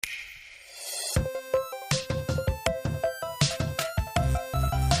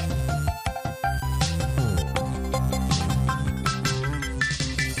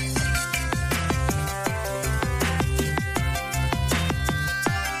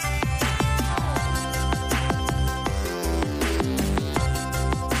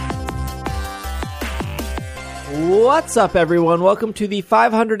What's up, everyone? Welcome to the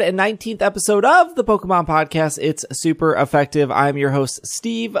 519th episode of the Pokemon Podcast. It's super effective. I'm your host,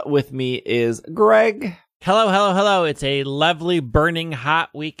 Steve. With me is Greg. Hello. It's a lovely, burning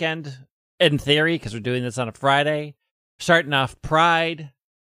hot weekend, in theory, because we're doing this on a Friday. Starting off Pride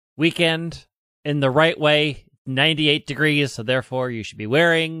weekend in the right way, 98 degrees, so therefore you should be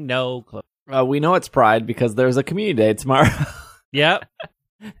wearing no clothes. We know it's Pride because there's a community day tomorrow. Yep.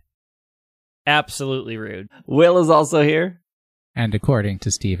 Absolutely rude. Will is also here. And according to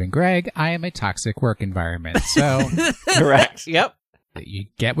Steve and Greg, I am a toxic work environment. So, correct. Yep. You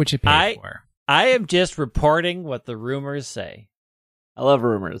get what you pay for. I am just reporting what the rumors say. I love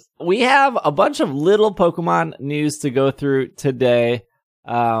rumors. We have a bunch of little Pokemon news to go through today.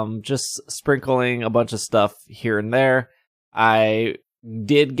 Just sprinkling a bunch of stuff here and there. I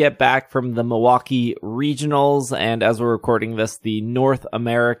did get back from the Milwaukee regionals, and as we're recording this, the North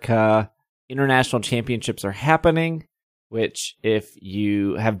America International Championships are happening, which if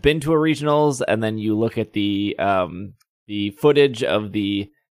you have been to a regionals and then you look at the footage of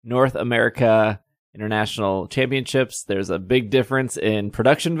the North America International Championships, there's a big difference in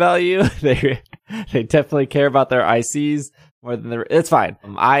production value. They definitely care about their ICs more than it's fine.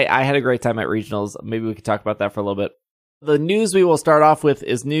 I had a great time at regionals. Maybe we could talk about that for a little bit. The news we will start off with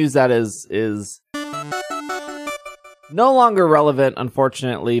is news that is no longer relevant,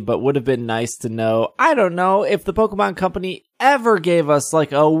 unfortunately, but would have been nice to know. I don't know if the Pokemon Company ever gave us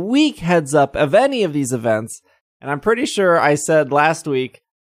like a week heads up of any of these events. And I'm pretty sure I said last week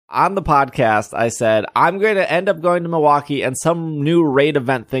on the podcast, I said, I'm going to end up going to Milwaukee and some new raid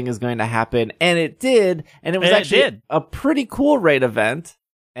event thing is going to happen. And it did. And it was actually a pretty cool raid event.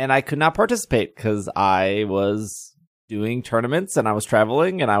 And I could not participate because I was doing tournaments and I was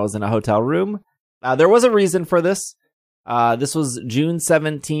traveling and I was in a hotel room. There was a reason for this. This was June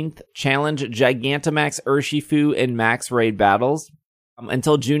 17th, Challenge Gigantamax Urshifu in Max Raid Battles.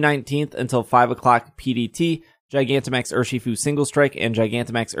 Until June 19th, until 5 o'clock PDT, Gigantamax Urshifu Single Strike and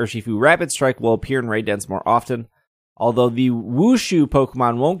Gigantamax Urshifu Rapid Strike will appear in raid dens more often. Although the Wushu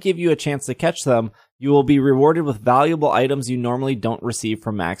Pokemon won't give you a chance to catch them, you will be rewarded with valuable items you normally don't receive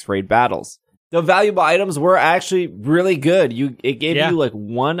from Max Raid Battles. The valuable items were actually really good. It gave you like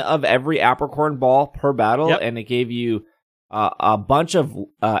one of every Apricorn ball per battle, and it gave you a bunch of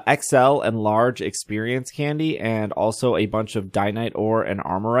XL and large experience candy, and also a bunch of Dynite ore and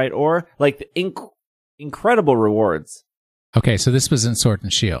Armorite ore. Like incredible rewards. Okay, so this was in Sword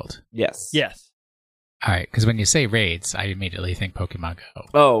and Shield. Yes. All right, because when you say raids, I immediately think Pokemon Go.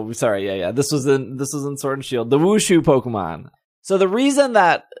 Oh, sorry. Yeah. This was in Sword and Shield. The Wushu Pokemon. So the reason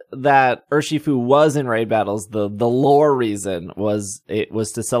that Urshifu was in raid battles, the lore reason was it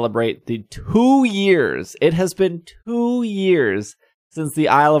was to celebrate the 2 years. It has been 2 years since the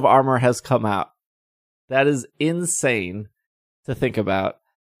Isle of Armor has come out. That is insane to think about.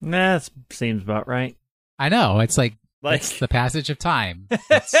 That seems about right. I know. It's like it's the passage of time.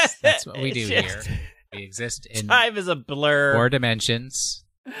 That's what we do here. We exist in time is a blur. 4 dimensions.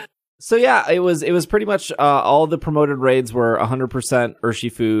 So yeah, it was pretty much all the promoted raids were 100%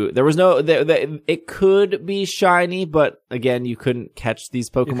 Urshifu. There was no it could be shiny, but again, you couldn't catch these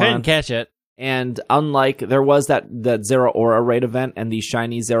Pokemon. You couldn't catch it. And unlike there was that Zeraora raid event, and the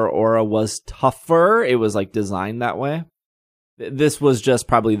shiny Zeraora was tougher. It was like designed that way. This was just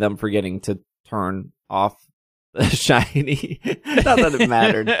probably them forgetting to turn off the shiny. Not that it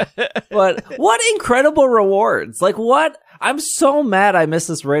mattered. But what incredible rewards. Like what? I'm so mad I missed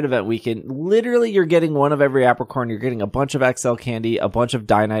this raid event weekend. Literally, you're getting one of every Apricorn. You're getting a bunch of XL candy, a bunch of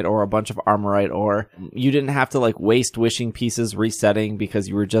Dynite ore, a bunch of Armorite ore. You didn't have to like waste wishing pieces resetting because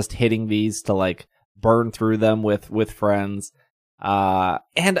you were just hitting these to like burn through them with friends.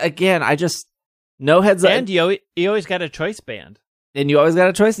 And again, I just no heads up. And you always got a choice band. And you always got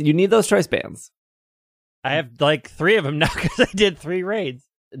a choice. You need those choice bands. I have like 3 of them now because I did 3 raids.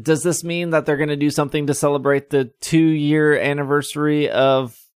 Does this mean that they're going to do something to celebrate the 2-year anniversary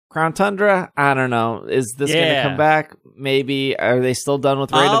of Crown Tundra? I don't know. Is this going to come back? Maybe. Are they still done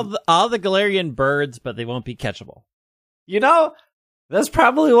with all the Galarian birds, but they won't be catchable? You know, that's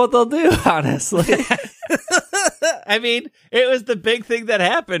probably what they'll do, honestly. I mean, it was the big thing that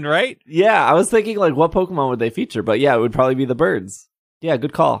happened, right? Yeah, I was thinking, like, what Pokemon would they feature? But yeah, it would probably be the birds. Yeah,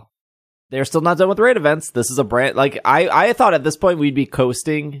 good call. They're still not done with raid events. This is a brand, like, I thought at this point we'd be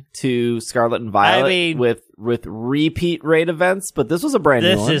coasting to Scarlet and Violet with repeat raid events, but this was a brand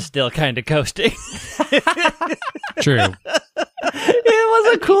new one. This is still kind of coasting. True. It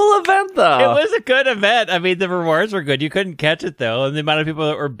was a cool event, though. It was a good event. I mean, the rewards were good. You couldn't catch it, though. And the amount of people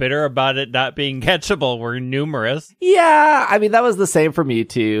that were bitter about it not being catchable were numerous. Yeah, I mean, that was the same for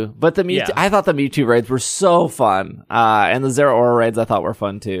Mewtwo. But the Mewtwo, I thought the Mewtwo raids were so fun. And the Zero Aura raids I thought were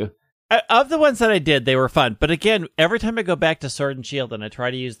fun, too. Of the ones that I did, they were fun. But again, every time I go back to Sword and Shield and I try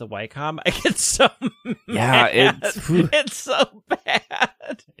to use the Wycom, I get so mad. It's so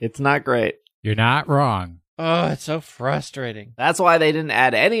bad. It's not great. You're not wrong. Oh, it's so frustrating. That's why they didn't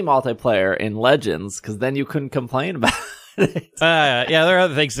add any multiplayer in Legends, because then you couldn't complain about it. Yeah, there are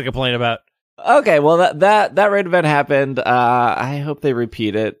other things to complain about. Okay, well, that raid event happened. I hope they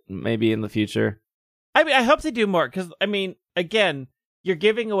repeat it, maybe in the future. I mean, I hope they do more, because, I mean, again, you're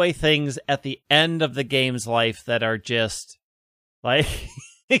giving away things at the end of the game's life that are just, like,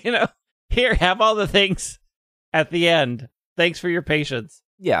 here, have all the things at the end. Thanks for your patience.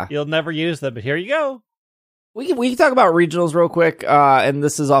 Yeah. You'll never use them, but here you go. We can talk about regionals real quick, and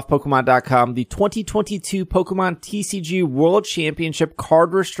this is off Pokemon.com. The 2022 Pokemon TCG World Championship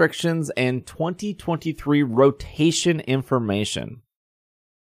card restrictions and 2023 rotation information.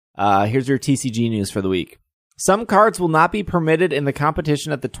 Here's your TCG news for the week. Some cards will not be permitted in the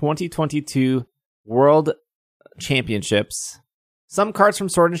competition at the 2022 World Championships. Some cards from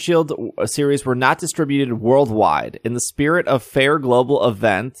Sword and Shield series were not distributed worldwide. In the spirit of a fair global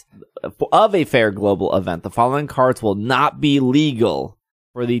event, the following cards will not be legal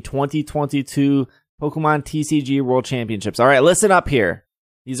for the 2022 Pokemon TCG World Championships. All right, listen up here.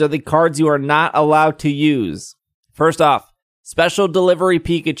 These are the cards you are not allowed to use. First off, Special Delivery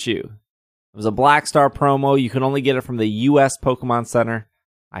Pikachu. It was a Black Star promo. You can only get it from the U.S. Pokemon Center.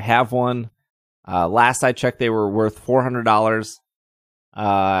 I have one. Last I checked, they were worth $400.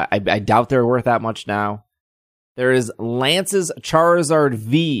 I doubt they're worth that much now. There is Lance's Charizard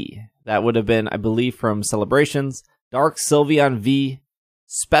V. That would have been, I believe, from Celebrations. Dark Sylveon V.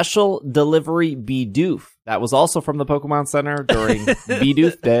 Special Delivery Bidoof. That was also from the Pokemon Center during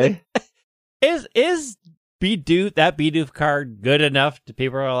Bidoof Day. Is Bidoof, that Bidoof card, good enough to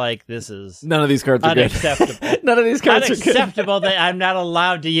people who are like, this is none of these cards are unacceptable. Good. None of these cards are good. Unacceptable that I'm not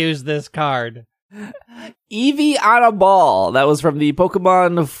allowed to use this card. Eevee on a Ball. That was from the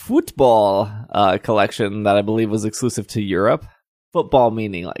Pokemon Football collection that I believe was exclusive to Europe. Football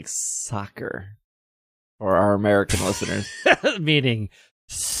meaning like soccer for our American listeners. Meaning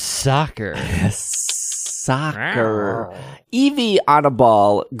soccer. Soccer. Eevee on a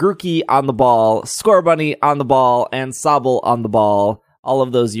Ball, Grookey on the ball, Scorbunny on the ball, and Sobble on the ball. All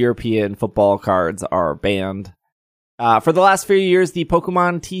of those European football cards are banned. For the last few years, the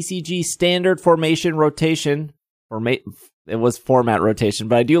Pokemon TCG standard formation rotation, it was format rotation,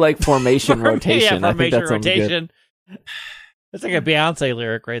 but I do like formation rotation. Yeah, formation I think that rotation. That's like a Beyonce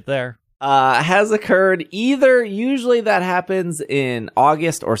lyric right there. Has occurred usually that happens in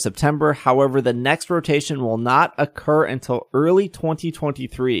August or September. However, the next rotation will not occur until early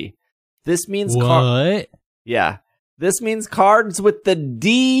 2023. This means what? This means cards with the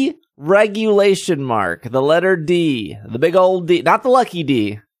D regulation mark, the letter D, the big old D, not the lucky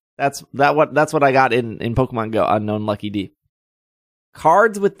D. That's what I got in Pokemon Go, unknown lucky D.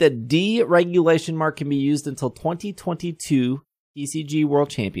 Cards with the D regulation mark can be used until 2022 TCG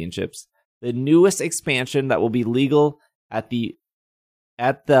World Championships. The newest expansion that will be legal the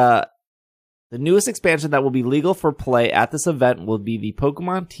newest expansion that will be legal for play at this event will be the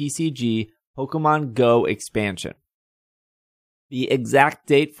Pokemon TCG Pokemon Go expansion. The exact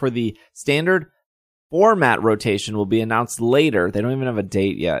date for the standard format rotation will be announced later. They don't even have a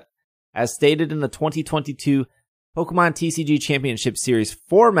date yet. As stated in the 2022 Pokemon TCG Championship Series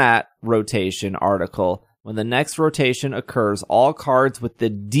format rotation article, when the next rotation occurs, all cards with the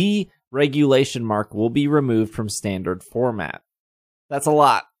D regulation mark will be removed from standard format. That's a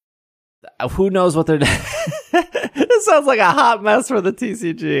lot. Who knows what they're doing? This sounds like a hot mess for the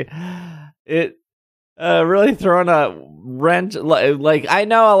TCG. It really throwing a wrench. Like, I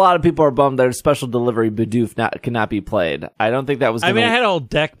know a lot of people are bummed that Special Delivery Bidoof cannot be played. I don't think that was I had a whole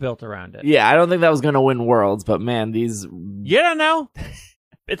deck built around it. Yeah, I don't think that was going to win Worlds, but man, these... You don't know.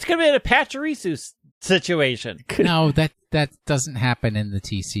 It's going to be a Pachirisu situation. No, that doesn't happen in the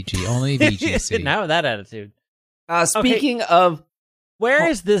TCG. Only VGC. Now with that attitude. Speaking of... Where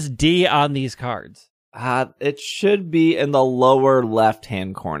is this D on these cards? It should be in the lower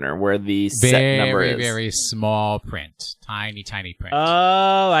left-hand corner where the set number is. Very, very small print. Tiny, tiny print.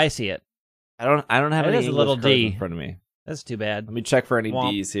 Oh, I see it. I don't have any a little D in front of me. That's too bad. Let me check for any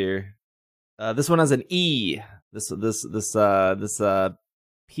D's here. This one has an E. This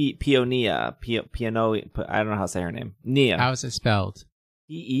Peonia. I don't know how to say her name. Nia. How is it spelled?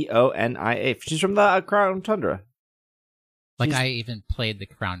 Peonia. She's from the Crown Tundra. Like I even played the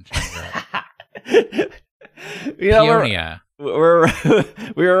Crown Tundra. Peonia. We were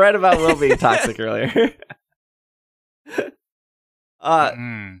right about Will being toxic earlier.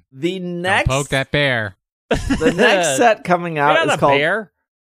 The next Don't poke that bear. The next set coming out is called bear.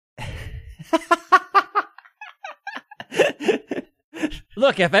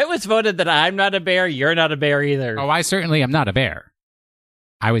 Look, if it was voted that I'm not a bear, you're not a bear either. Oh, I certainly am not a bear.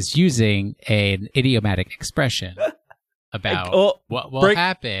 I was using an idiomatic expression about what will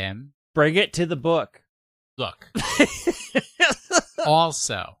happen. Bring it to the book. Look.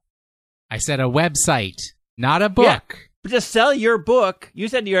 Also, I said a website, not a book. Yeah, but just sell your book. You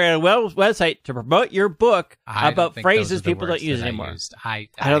said you're at a website to promote your book about phrases people don't use anymore. I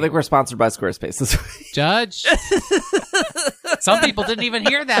don't think we're sponsored by Squarespace this week. Judge? Some people didn't even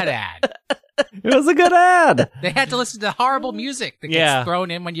hear that ad. It was a good ad. They had to listen to horrible music that gets thrown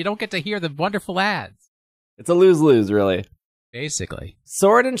in when you don't get to hear the wonderful ads. It's a lose-lose, really. Basically.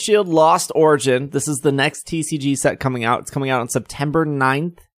 Sword and Shield Lost Origin. This is the next TCG set coming out. It's coming out on September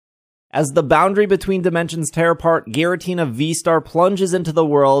 9th. As the boundary between dimensions tear apart, Giratina V-Star plunges into the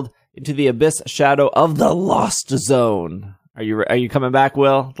world, into the abyss shadow of the Lost Zone. Are you coming back,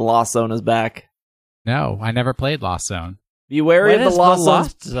 Will? The Lost Zone is back. No, I never played Lost Zone. Be wary of the Lost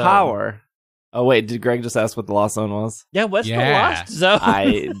Zone's power. Oh, wait, did Greg just ask what the Lost Zone was? Yeah, what's the Lost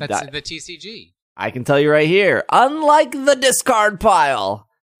Zone? That's the TCG. I can tell you right here. Unlike the discard pile,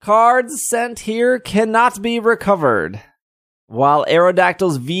 cards sent here cannot be recovered. While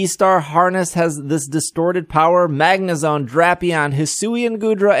Aerodactyl's V-Star harness has this distorted power, Magnezone, Drapion, Hisuian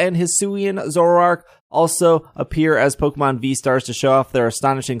Gudra, and Hisuian Zoroark also appear as Pokemon V-Stars to show off their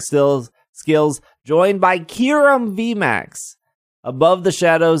astonishing skills, joined by Kyurem VMAX. Above the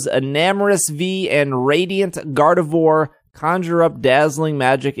shadows, Enamorous V and Radiant Gardevoir conjure up dazzling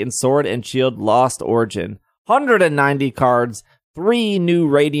magic in Sword and Shield Lost Origin. 190 cards, 3 new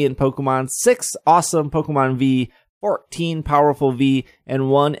Radiant Pokemon, 6 awesome Pokemon V, 14 powerful V, and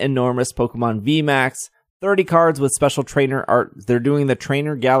 1 enormous Pokemon VMAX. 30 cards with special trainer art. They're doing the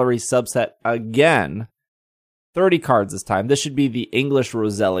Trainer Gallery subset again. 30 cards this time. This should be the English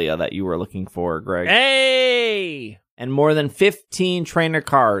Roselia that you were looking for, Greg. Hey! And more than 15 trainer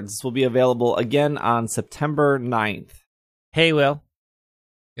cards will be available again on September 9th. Hey, Will.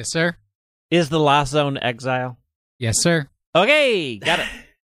 Yes, sir? Is the Lost Zone Exile? Yes, sir. Okay, got it.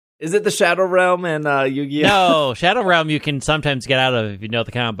 Is it the Shadow Realm and Yu-Gi-Oh? No, Shadow Realm you can sometimes get out of if you know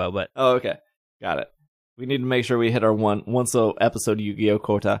the combo, but... Oh, okay. Got it. We need to make sure we hit our once a episode Yu-Gi-Oh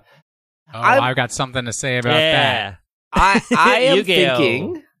quota. Oh, I've got something to say about that. I am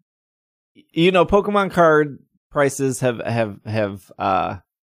thinking, Pokemon card prices have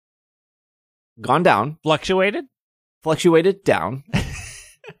gone down. Fluctuated down.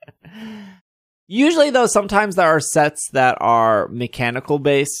 Usually, though, sometimes there are sets that are mechanical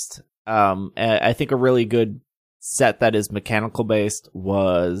based. I think a really good set that is mechanical based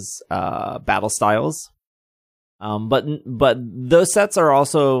was Battle Styles. But those sets are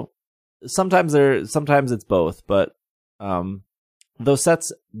also sometimes it's both, but those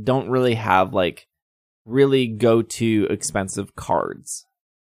sets don't really have like really go-to expensive cards.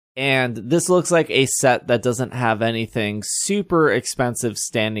 And this looks like a set that doesn't have anything super expensive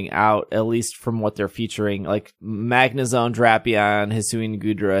standing out, at least from what they're featuring. Like Magnezone, Drapion, Hisuian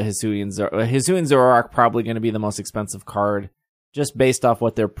Gudra, Hisuian Zoroark probably going to be the most expensive card, just based off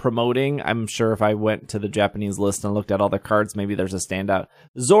what they're promoting. I'm sure if I went to the Japanese list and looked at all the cards, maybe there's a standout.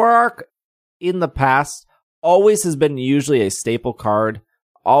 Zoroark, in the past, always has been usually a staple card,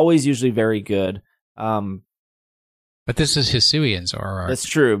 always usually very good. But this is Hisuian Zoroark. That's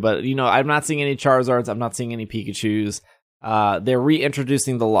true, but I'm not seeing any Charizards. I'm not seeing any Pikachus. They're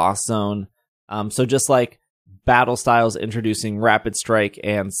reintroducing the Lost Zone. So just like Battle Styles introducing Rapid Strike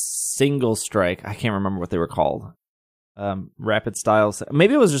and Single Strike, I can't remember what they were called. Rapid Styles.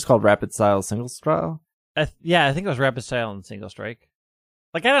 Maybe it was just called Rapid Styles Single Strike. I think it was Rapid Style and Single Strike.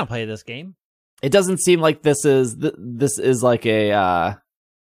 Like, I don't play this game. It doesn't seem like this is like a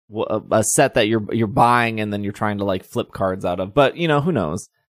set that you're buying and then you're trying to like flip cards out of. But who knows?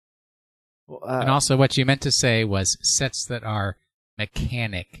 And also, what you meant to say was sets that are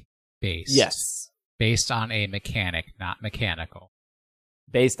mechanic based. Yes, based on a mechanic, not mechanical.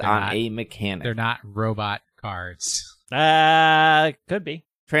 A mechanic. They're not robot cards. Could be.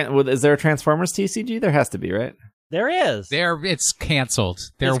 Is there a Transformers TCG? There has to be, right? There is. It's canceled.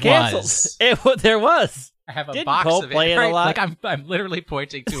 There was. I have a Didn't box Cole of it. play it a lot? Like I'm literally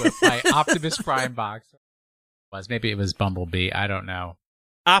pointing to my Optimus Prime box. Maybe it was Bumblebee. I don't know.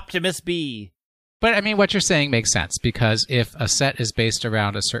 Optimus B. But I mean, what you're saying makes sense, because if a set is based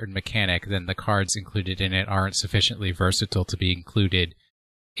around a certain mechanic, then the cards included in it aren't sufficiently versatile to be included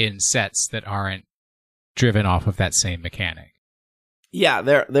in sets that aren't driven off of that same mechanic. Yeah,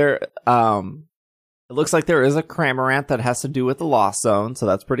 it looks like there is a Cramorant that has to do with the Lost Zone, so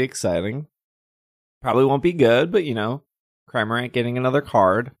that's pretty exciting. Probably won't be good, but Cramorant getting another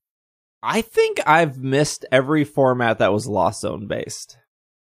card. I think I've missed every format that was Lost Zone based.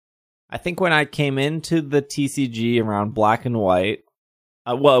 I think when I came into the TCG around Black and White,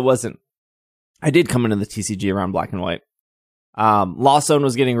 it wasn't. I did come into the TCG around Black and White. Lost Zone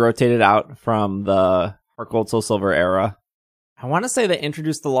was getting rotated out from the Heart Gold Soul Silver era. I want to say they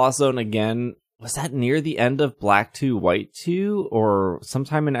introduced the Lost Zone again. Was that near the end of Black 2, White 2, or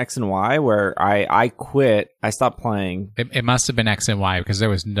sometime in X and Y where I quit? I stopped playing. It must have been X and Y, because there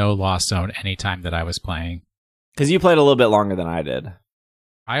was no Lost Zone anytime that I was playing. Because you played a little bit longer than I did.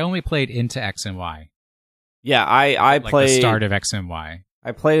 I only played into X and Y. Yeah, I played the start of X and Y.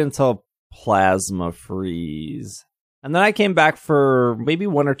 I played until Plasma Freeze. And then I came back for maybe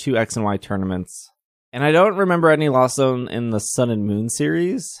 1 or 2 X and Y tournaments. And I don't remember any Lost Zone in the Sun and Moon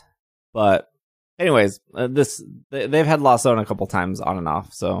series. But anyways, they've had Lost Zone a couple times on and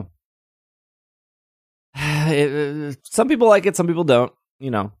off, so some people like it, some people don't.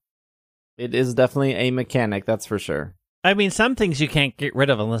 It is definitely a mechanic, that's for sure. I mean, some things you can't get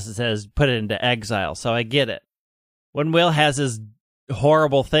rid of unless it says put it into exile, so I get it. When Will has his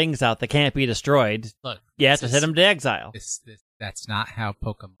horrible things out that can't be destroyed, look, you have to send him to exile. That's not how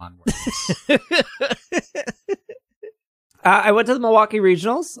Pokemon works. I went to the Milwaukee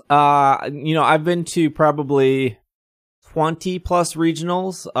Regionals. I've been to probably 20 plus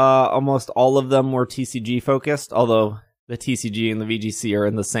regionals. Almost all of them were TCG focused, although the TCG and the VGC are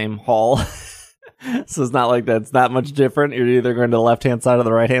in the same hall. So it's not like that's that much different. You're either going to the left-hand side or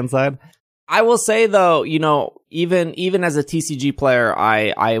the right-hand side. I will say, though, even as a TCG player,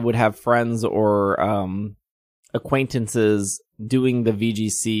 I would have friends or acquaintances doing the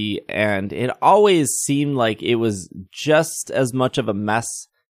VGC, and it always seemed like it was just as much of a mess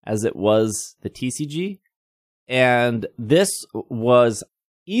as it was the TCG. And this was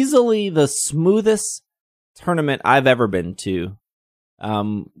easily the smoothest tournament I've ever been to.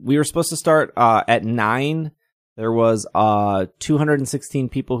 We were supposed to start at 9. There was 216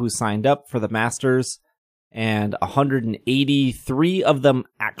 people who signed up for the Masters, and 183 of them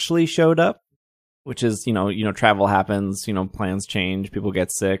actually showed up, which is, travel happens, plans change, people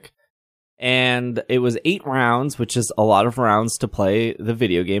get sick. And it was 8 rounds, which is a lot of rounds to play the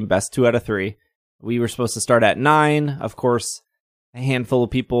video game, best 2 out of 3. We were supposed to start at 9. Of course, a handful of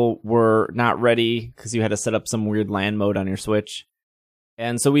people were not ready because you had to set up some weird LAN mode on your Switch.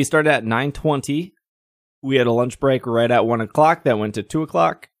 And so we started at 9:20. We had a lunch break right at 1 o'clock. That went to 2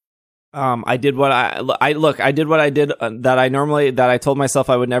 o'clock. I did what I did that I told myself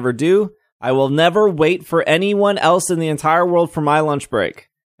I would never do. I will never wait for anyone else in the entire world for my lunch break.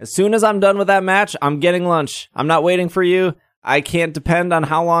 As soon as I'm done with that match, I'm getting lunch. I'm not waiting for you. I can't depend on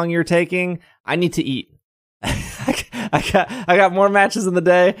how long you're taking. I need to eat. I got more matches in the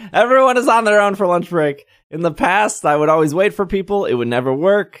day. Everyone is on their own for lunch break. In the past, I would always wait for people. It would never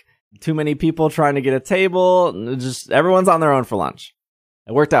work. Too many people trying to get a table. Just everyone's on their own for lunch.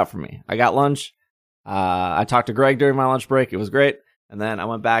 It worked out for me. I got lunch. I talked to Greg during my lunch break. It was great. And then I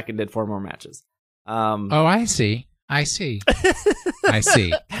went back and did 4 more matches. I see. I see.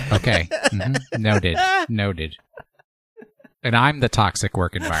 Okay. Mm-hmm. Noted. And I'm the toxic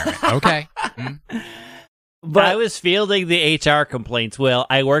work environment. Okay. Mm. But I was fielding the HR complaints, Will.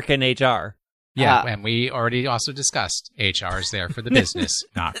 I work in HR. Yeah, and we already also discussed HR is there for the business,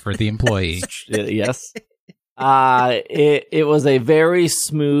 not for the employee. Yes. It was a very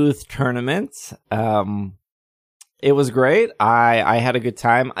smooth tournament. It was great. I had a good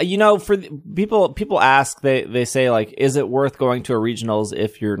time. For people ask, they say, like, is it worth going to a regionals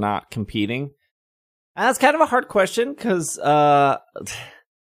if you're not competing? And that's kind of a hard question because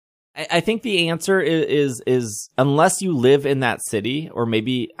I think the answer is unless you live in that city or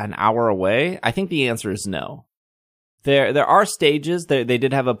maybe an hour away, I think the answer is no. There are stages. They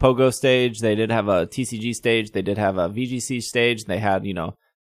did have a Pogo stage. They did have a TCG stage. They did have a VGC stage. They had,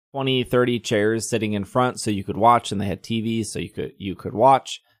 20, 30 chairs sitting in front so you could watch, and they had TVs so you could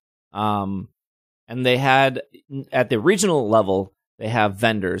watch. And they had, at the regional level, they have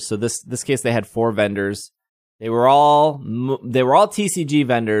vendors. So this case, they had 4 vendors. They were all TCG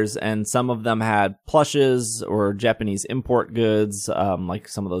vendors, and some of them had plushes or Japanese import goods, like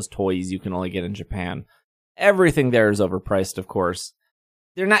some of those toys you can only get in Japan. Everything there is overpriced, of course.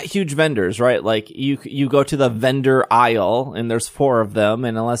 they're not huge vendors, right? Like you go to the vendor aisle and there's 4 of them,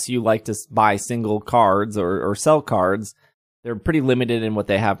 and unless you like to buy single cards or sell cards, they're pretty limited in what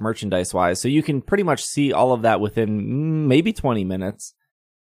they have merchandise wise. So you can pretty much see all of that within maybe 20 minutes.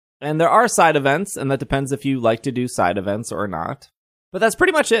 And there are side events, and that depends if you like to do side events or not. But that's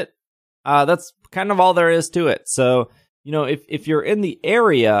pretty much it. That's kind of all there is to it. So, if you're in the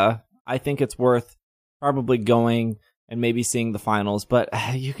area, I think it's worth probably going and maybe seeing the finals. But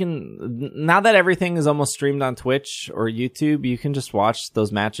you can, now that everything is almost streamed on Twitch or YouTube, you can just watch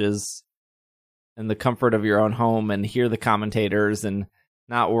those matches in the comfort of your own home and hear the commentators and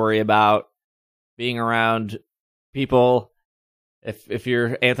not worry about being around people if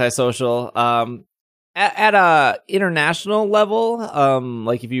you're antisocial. At a international level,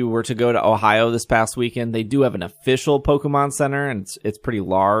 like if you were to go to Ohio this past weekend, they do have an official Pokemon Center, and it's pretty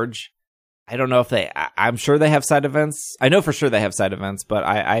large. I don't know if I'm sure they have side events. I know for sure they have side events, but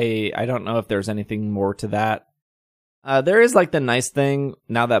I don't know if there's anything more to that. There is like the nice thing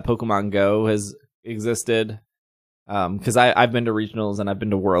now that Pokemon Go has existed. Because I've been to regionals and I've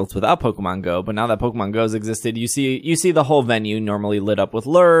been to worlds without Pokemon Go, but now that Pokemon Go's existed, you see the whole venue normally lit up with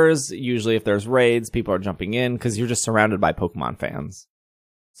lures. Usually if there's raids, people are jumping in because you're just surrounded by Pokemon fans.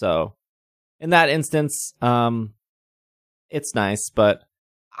 So in that instance, it's nice, but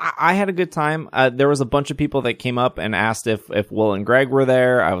I had a good time. There was a bunch of people that came up and asked if Will and Greg were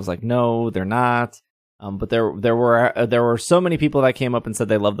there. I was like, no, they're not. But there were so many people that came up and said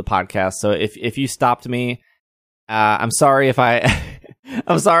they loved the podcast. So if you stopped me, I'm sorry if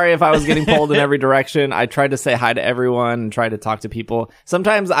I'm sorry if I was getting pulled in every direction. I tried to say hi to everyone and try to talk to people.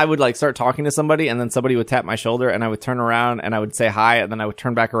 Sometimes I would like start talking to somebody and then somebody would tap my shoulder and I would turn around and I would say hi, and then I would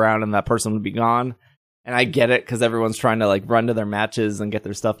turn back around and that person would be gone. And I get it because everyone's trying to like run to their matches and get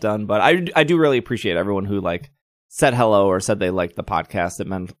their stuff done. But I do really appreciate everyone who like said hello or said they liked the podcast.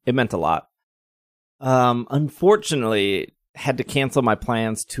 It meant a lot. Unfortunately, had to cancel my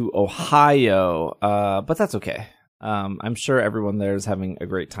plans to Ohio, but that's okay. I'm sure everyone there is having a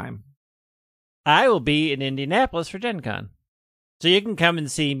great time. I will be in Indianapolis for Gen Con, so you can come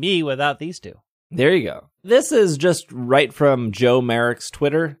and see me without these two. There you go. This is just right from Joe Merrick's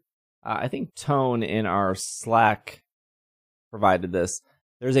Twitter. I think Tone in our Slack provided this.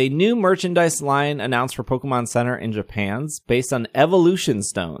 There's a new merchandise line announced for Pokemon Center in Japan's based on evolution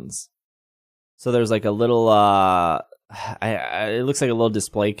stones. So there's like a little, it looks like a little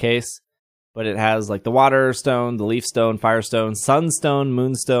display case, but it has like the water stone, the leaf stone, fire stone, sunstone,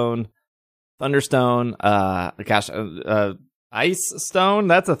 moonstone, thunderstone, ice stone.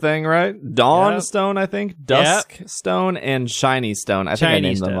 That's a thing, right? Dawn stone, I think. Dusk stone and shiny stone. I think I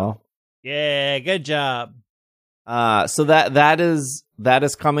named them all. Yeah, good job. So that is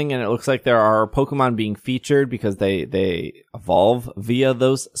coming, and it looks like there are Pokemon being featured because they evolve via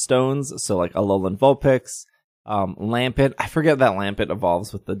those stones. So like Alolan Vulpix, Lampent. I forget that Lampent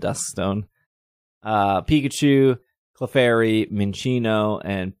evolves with the Dusk Stone. Pikachu, Clefairy, Minccino,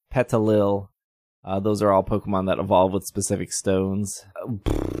 and Petalil. Those are all Pokemon that evolve with specific stones.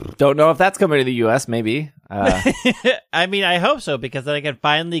 Don't know if that's coming to the U.S. Maybe. I mean, I hope so, because then I can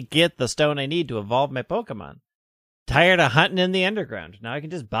finally get the stone I need to evolve my Pokemon. Tired of hunting in the underground. Now I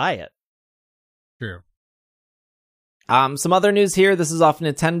can just buy it. True. Some other news here. This is off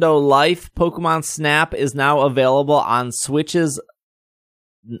Nintendo Life. Pokemon Snap is now available on Switch's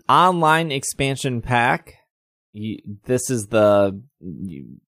online expansion pack. This is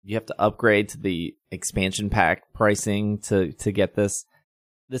you have to upgrade to the expansion pack pricing to get this.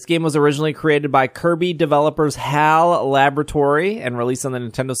 This game was originally created by Kirby developers HAL Laboratory and released on the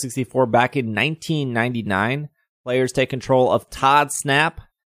Nintendo 64 back in 1999. Players take control of Todd Snap,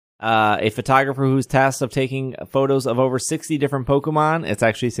 a photographer who's tasked of taking photos of over 60 different Pokemon. It's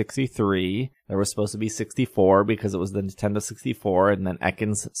actually 63. There was supposed to be 64 because it was the Nintendo 64, and then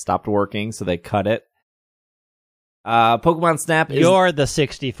Ekans stopped working, so they cut it. Pokemon Snap is... You're the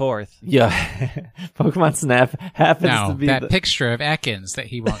 64th. Yeah. Pokemon Snap happens to be that picture of Ekans that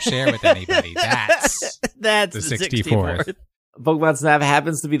he won't share with anybody. That's the 64th. Pokemon Snap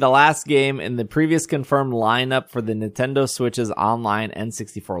happens to be the last game in the previous confirmed lineup for the Nintendo Switch's online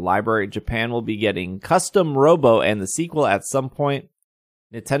N64 library. Japan will be getting Custom Robo and the sequel at some point.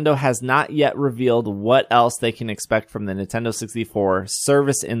 Nintendo has not yet revealed what else they can expect from the Nintendo 64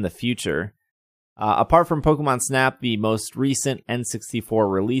 service in the future. Apart from Pokemon Snap, the most recent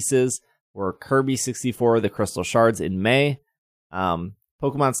N64 releases were Kirby 64, The Crystal Shards in May.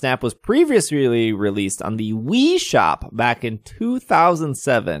 Pokemon Snap was previously released on the Wii Shop back in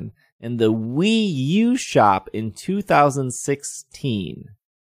 2007 and the Wii U Shop in 2016.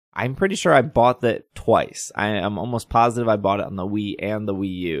 I'm pretty sure I bought that twice. I'm almost positive I bought it on the Wii and the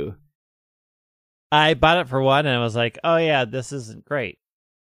Wii U. I bought it for one, and I was like, "Oh yeah, this isn't great."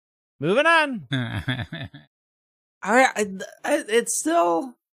 Moving on. It's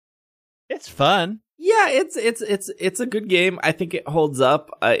still, It's fun. yeah. It's a good game. I think it holds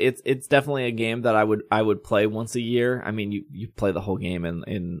up. It's definitely a game that I would play once a year. I mean, you play the whole game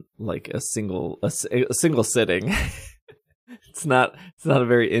in like a single sitting. It's not a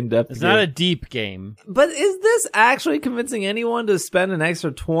very in-depth. It's game. not a deep game. But is this actually convincing anyone to spend an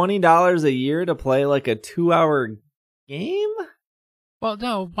extra $20 a year to play like a 2-hour game? Well,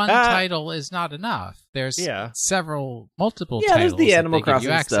 no, one title is not enough. There's multiple titles there's the Animal that they give you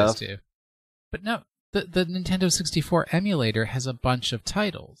Crossing access stuff. to. But no, the Nintendo 64 emulator has a bunch of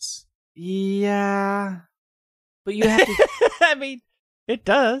titles. Yeah. But you have to... I mean, it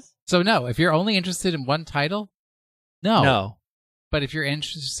does. So no, if you're only interested in one title, no. No. But if you're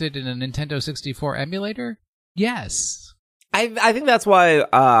interested in a Nintendo 64 emulator, yes. I think that's why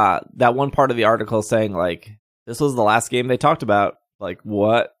that one part of the article saying, like, this was the last game they talked about. Like,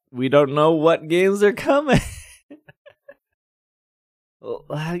 what? We don't know what games are coming.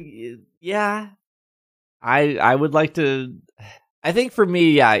 Yeah. I would like to... I think for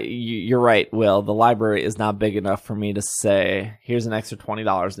me, yeah, you're right, Will. The library is not big enough for me to say, here's an extra $20,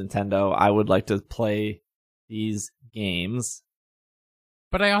 Nintendo. I would like to play these games.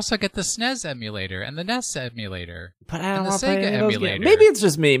 But I also get the SNES emulator and the NES emulator. But I don't and the want to play Sega any of those emulator. games. Maybe it's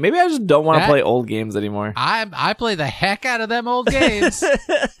just me. Maybe I just don't want to play old games anymore. I play the heck out of them old games.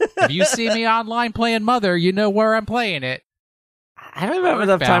 If you see me online playing Mother, you know where I'm playing it. I don't have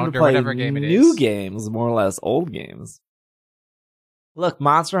enough time to play new games, more or less old games. Look,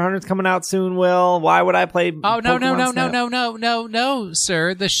 Monster Hunter's coming out soon, Will. Why would I play Pokemon Snap? No,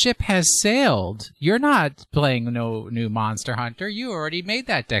 sir. The ship has sailed. You're not playing no new Monster Hunter. You already made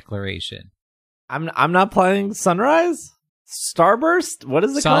that declaration. I'm not playing Sunrise? Starburst? What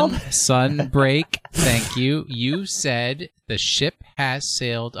is it called? Sunbreak. Thank you. You said the ship has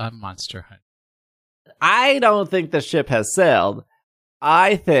sailed on Monster Hunter. I don't think the ship has sailed.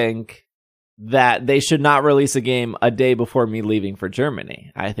 I think that they should not release a game a day before me leaving for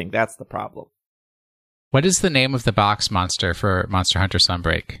Germany. I think that's the problem. What is the name of the box monster for Monster Hunter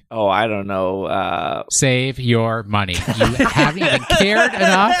Sunbreak? Oh, I don't know. Save your money. You haven't even cared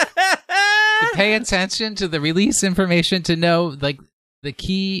enough to pay attention to the release information to know like the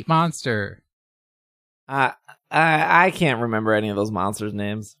key monster. I can't remember any of those monsters'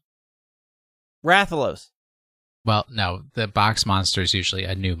 names. Rathalos. Well, no, the box monster is usually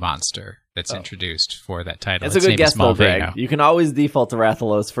a new monster that's introduced for that title. It's a good guess, though, Greg. You can always default to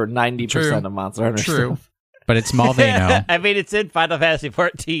Rathalos for 90% of Monster Hunter stuff. But it's Malvino. I mean, it's in Final Fantasy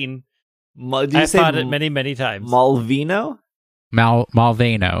 14. I fought it many, many times. Malvino?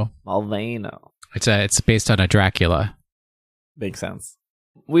 Malvino. Malvino. It's based on a Dracula. Makes sense.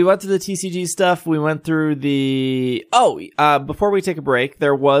 We went through the TCG stuff. We went through the... before we take a break,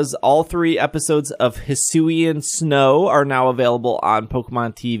 there was all 3 episodes of Hisuian Snow are now available on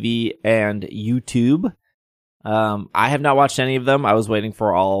Pokemon TV and YouTube. I have not watched any of them. I was waiting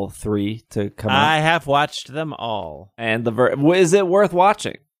for all 3 to come out. I have watched them all. And is it worth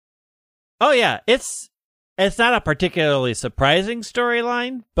watching? Oh, yeah. It's not a particularly surprising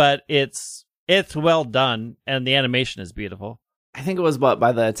storyline, but it's well done, and the animation is beautiful. I think it was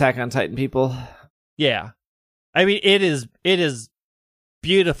by the Attack on Titan people. Yeah. I mean, it is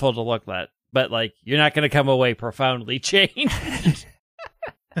beautiful to look at, but like you're not going to come away profoundly changed.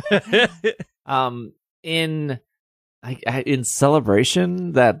 In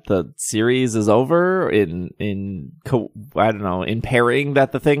celebration that the series is over, in pairing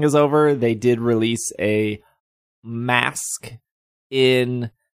that the thing is over, they did release a mask in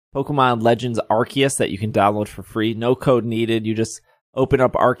Pokemon Legends Arceus that you can download for free. No code needed. You just open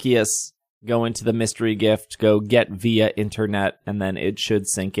up Arceus, go into the mystery gift, go get via internet, and then it should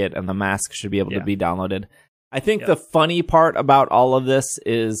sync it, and the mask should be able to be downloaded. I think the funny part about all of this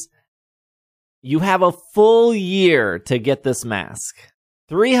is you have a full year to get this mask.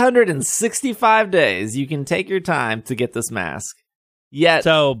 365 days. You can take your time to get this mask.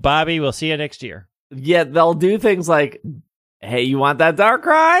 So, Bobby, we'll see you next year. Yet they'll do things like, hey, you want that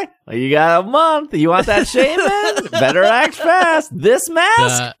Darkrai? Well, you got a month. You want that Shaman? Better act fast. This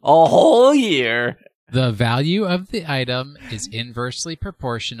mask? A whole year. The value of the item is inversely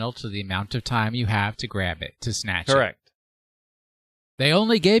proportional to the amount of time you have to grab it, to snatch it. Correct. They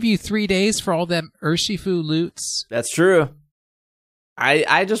only gave you 3 days for all them Urshifu loots. That's true.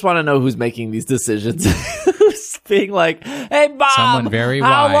 I just want to know who's making these decisions. Who's being like, hey, Bob, someone very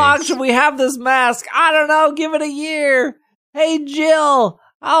how wise. long should we have this mask? I don't know. Give it a year. Hey, Jill,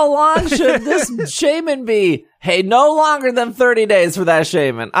 How long should this shaman be? Hey, no longer than 30 days for that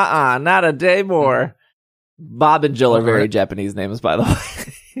shaman. Not a day more. Bob and Jill are very Japanese names, by the way.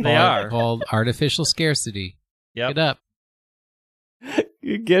 They are. Called artificial scarcity. Yep. Get up.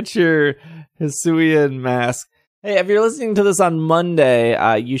 You get your Hisuian mask. Hey, if you're listening to this on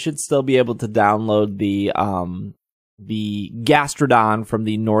Monday, you should still be able to download the Gastrodon from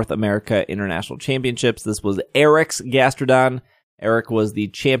the North America International Championships. This was Eric's Gastrodon. Eric was the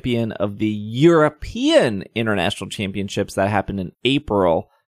champion of the European International Championships that happened in April.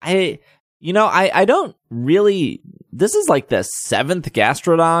 I don't really. This is like the 7th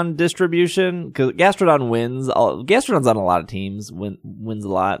Gastrodon distribution because Gastrodon wins. Gastrodon's on a lot of teams. Wins a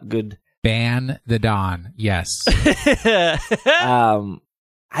lot. Good. Ban the Don. Yes. I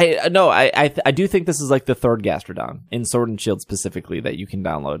do think this is like the 3rd Gastrodon in Sword and Shield specifically that you can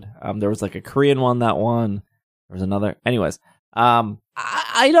download. There was like a Korean one that won. There was another. Anyways,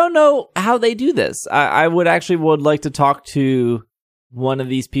 I don't know how they do this. I would like to talk to one of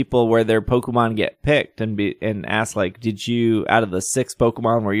these people where their Pokemon get picked and ask like, did you, out of the 6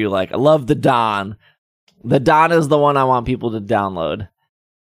 Pokemon, were you like, I love the Don. The Don is the one I want people to download.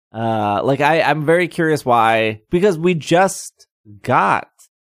 I'm very curious why, because we just got,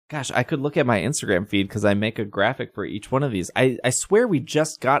 gosh, I could look at my Instagram feed because I make a graphic for each one of these. I swear we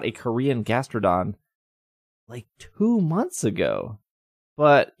just got a Korean Gastrodon like 2 months ago.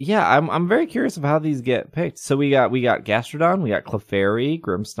 But yeah, I'm very curious of how these get picked. So we got Gastrodon, we got Clefairy,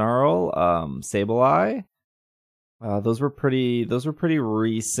 Grimmsnarl, Sableye. Those were pretty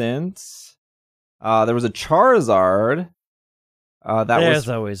recent. There was a Charizard. There's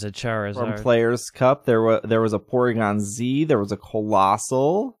always a Charizard from Players Cup. There was a Porygon Z. There was a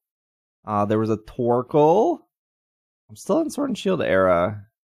Colossal. There was a Torkoal. I'm still in Sword and Shield era.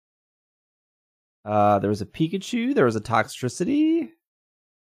 There was a Pikachu. There was a Toxtricity.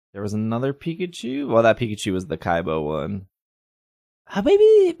 There was another Pikachu. Well, that Pikachu was the Kaiba one.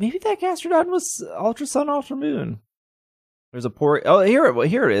 Maybe that Gastrodon was Ultra Sun, Ultra Moon. There's a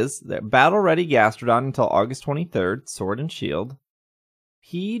here it is. Battle Ready Gastrodon until August 23rd. Sword and Shield.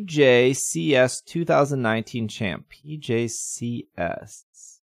 PJCS 2019 champ. PJCS.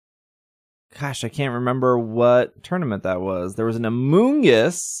 Gosh, I can't remember what tournament that was. There was an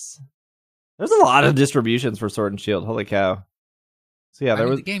Amoonguss. There's a lot of distributions for Sword and Shield. Holy cow. So yeah,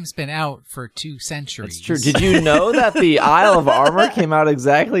 the game's been out for 2 centuries. That's true. Did you know that the Isle of Armor came out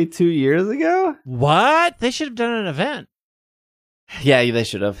exactly 2 years ago? What? They should have done an event. Yeah, they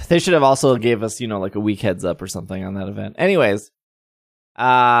should have. They should have also gave us, like a week heads up or something on that event. Anyways,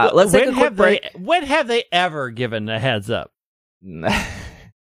 let's take a quick break. When have they ever given a heads up?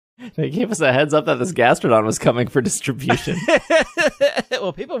 They gave us a heads up that this Gastrodon was coming for distribution.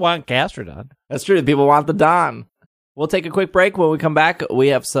 Well, people want Gastrodon. That's true. People want the Don. We'll take a quick break. When we come back, we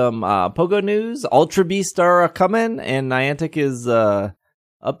have some Pogo news. Ultra Beast are coming, and Niantic is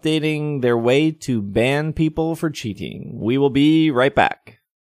updating their way to ban people for cheating. We will be right back.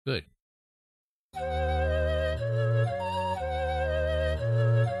 Good.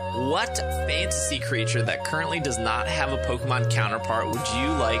 What fantasy creature that currently does not have a Pokemon counterpart would you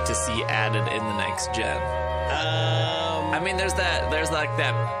like to see added in the next gen? I mean, there's like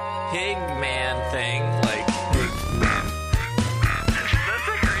that pig man thing, like. That's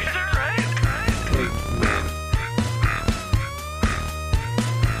a creature, right?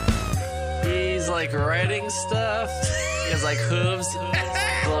 He's like writing stuff. He has like hooves,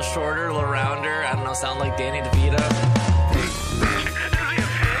 a little shorter, a little rounder. I don't know, sound like Danny DeVito.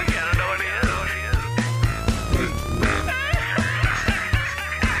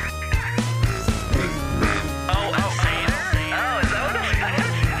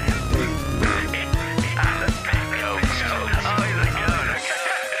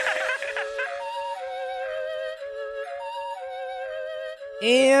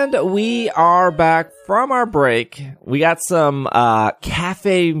 And we are back from our break. We got some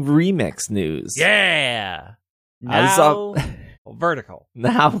Cafe Remix news. Yeah. Now, vertical.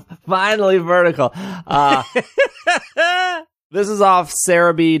 Now, finally vertical. This is off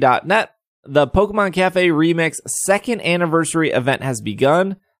Cerebi.net. The Pokemon Cafe Remix 2nd anniversary event has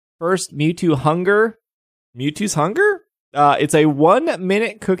begun. First, Mewtwo Hunger. Mewtwo's Hunger? It's a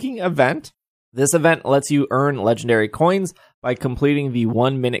 1-minute cooking event. This event lets you earn legendary coins by completing the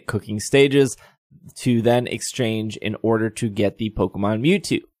 1-minute cooking stages to then exchange in order to get the Pokemon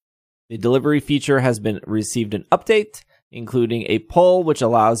Mewtwo. The delivery feature has received an update, including a poll which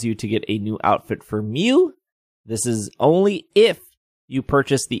allows you to get a new outfit for Mew. This is only if you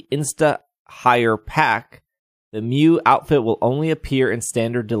purchase the Insta Hire pack. The Mew outfit will only appear in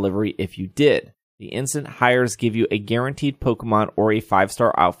standard delivery if you did. The instant hires give you a guaranteed Pokemon or a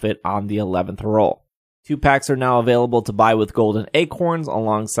 5-star outfit on the 11th roll. 2 packs are now available to buy with golden acorns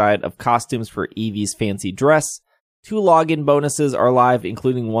alongside of costumes for Eevee's fancy dress. 2 login bonuses are live,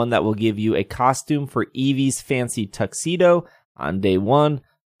 including one that will give you a costume for Eevee's fancy tuxedo on day 1.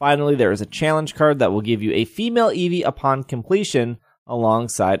 Finally, there is a challenge card that will give you a female Eevee upon completion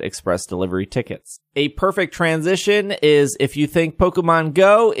alongside express delivery tickets. A perfect transition is if you think Pokemon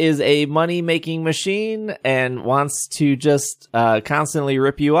Go is a money-making machine and wants to just constantly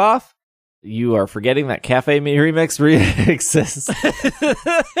rip you off, you are forgetting that Cafe Remix exists.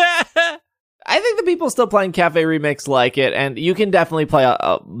 I think the people still playing Cafe Remix like it, and you can definitely play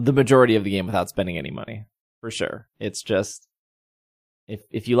the majority of the game without spending any money, for sure. It's just,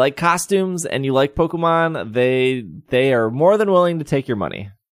 if you like costumes and you like Pokemon, they are more than willing to take your money.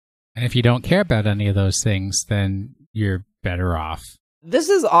 And if you don't care about any of those things, then you're better off. This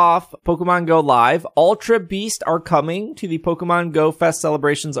is off Pokemon Go Live. Ultra Beast are coming to the Pokemon Go Fest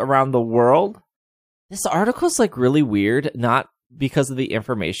celebrations around the world. This article's like really weird, not because of the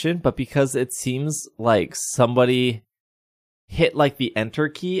information, but because it seems like somebody hit like the enter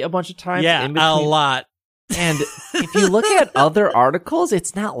key a bunch of times. Yeah, in between. a lot. And if you look at other articles,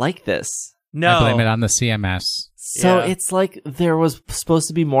 it's not like this. No. I blame it on the CMS. So Yeah. it's like there was supposed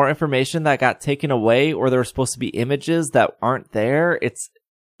to be more information that got taken away, or there were supposed to be images that aren't there. It's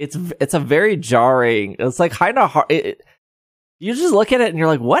a very jarring. It's like kind of hard. You just look at it and you're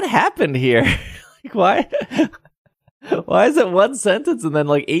like, what happened here? Like, why? Why is it one sentence and then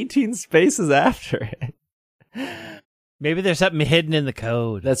like 18 spaces after it? Maybe there's something hidden in the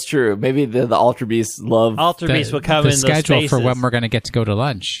code. That's true. Maybe the Ultra Beasts love Ultra Beast will come the in those schedule spaces. for when we're going to get to go to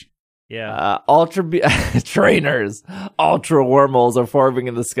lunch. Yeah. trainers. Ultra wormholes are forming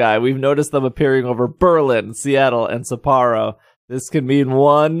in the sky. We've noticed them appearing over Berlin, Seattle, and Sapporo. This could mean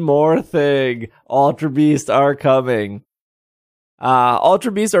one more thing. Ultra Beasts are coming.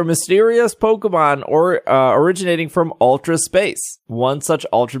 Ultra Beasts are mysterious Pokemon originating from Ultra Space. One such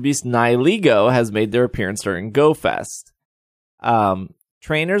Ultra Beast, Nihilego, has made their appearance during GoFest.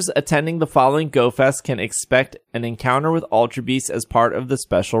 Trainers attending the following GoFest can expect an encounter with Ultra Beasts as part of the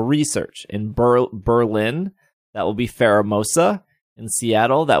special research. In Berlin, that will be Pheromosa. In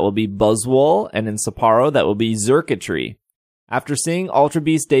Seattle, that will be Buzzwole. And in Sapporo, that will be Xurkitree. After seeing Ultra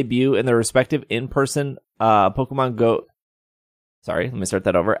Beasts debut in their respective in-person Pokemon Go... Sorry, let me start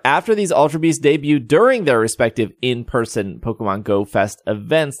that over. After these Ultra Beasts debut during their respective in-person Pokemon Go Fest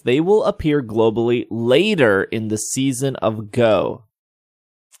events, they will appear globally later in the Season of Go.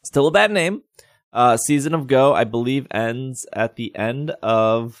 Still a bad name. Season of Go, I believe, ends at the end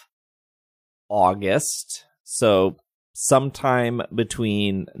of August. So sometime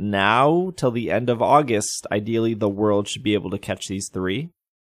between now till the end of August, ideally the world should be able to catch these 3.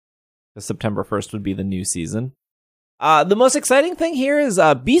 September 1st would be the new season. The most exciting thing here is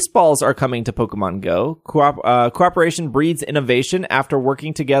Beast Balls are coming to Pokemon Go. Cooperation breeds innovation. After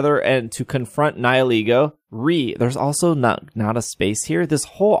working together and to confront Nihilego, there's also not a space here. This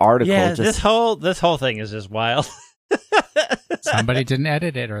whole article, Yeah, this whole thing is just wild. Somebody didn't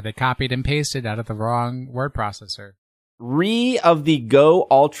edit it, or they copied and pasted out of the wrong word processor. Of the Go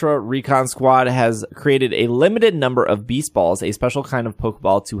Ultra Recon Squad has created a limited number of Beast Balls, a special kind of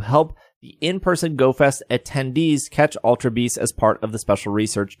Pokeball to help the in-person GoFest attendees catch Ultra Beasts as part of the special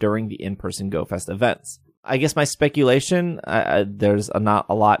research during the in-person GoFest events. I guess my speculation, there's not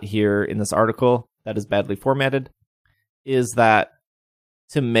a lot here in this article that is badly formatted, is that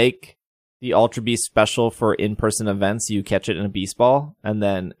to make the Ultra Beast special for in-person events, you catch it in a Beast Ball, and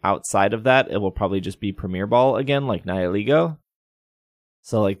then outside of that, it will probably just be Premier Ball again, like Nihilego.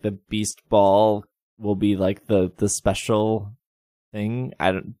 So, like, the Beast Ball will be, like, the special thing.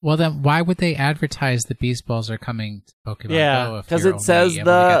 Well, then why would they advertise the Beast Balls are coming to Pokemon Yeah, Go? Because it says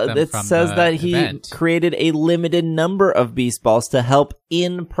that he created a limited number of Beast Balls to help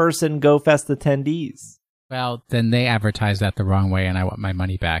in-person GoFest attendees. Well, then they advertised that the wrong way, and I want my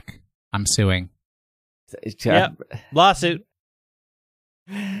money back. I'm suing. Yep. Lawsuit.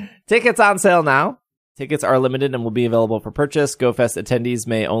 Tickets on sale now. Tickets are limited and will be available for purchase. GoFest attendees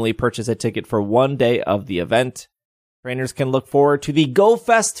may only purchase a ticket for one day of the event. Trainers can look forward to the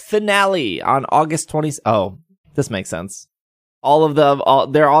GoFest finale on August 20th. Oh, this makes sense. All of them,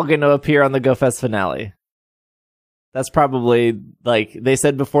 they're all going to appear on the GoFest finale. That's probably, like, they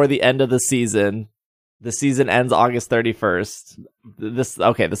said before the end of the season. The season ends August 31st. This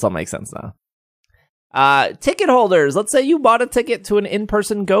all makes sense now. Ticket holders. Let's say you bought a ticket to an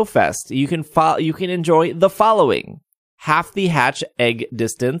in-person GoFest. You can enjoy the following: half the hatch egg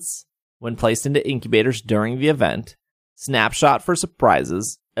distance when placed into incubators during the event, snapshot for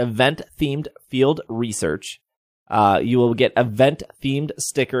surprises, event-themed field research. You will get event-themed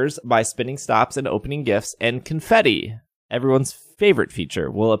stickers by spinning stops and opening gifts, and confetti, everyone's favorite feature,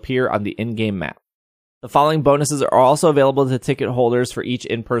 will appear on the in-game map. The following bonuses are also available to ticket holders for each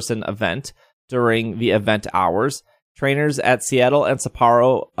in-person event during the event hours. Trainers at Seattle and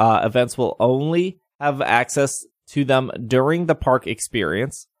Sapporo events will only have access to them during the park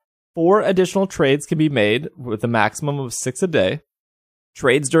experience. 4 additional trades can be made with a maximum of 6 a day.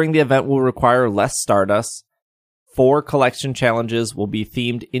 Trades during the event will require less Stardust. 4 collection challenges will be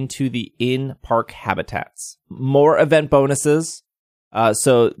themed into the in-park habitats. More event bonuses.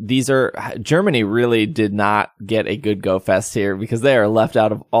 So these are, Germany really did not get a good go fest here because they are left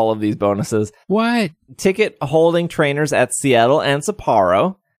out of all of these bonuses. What? Ticket holding trainers at Seattle and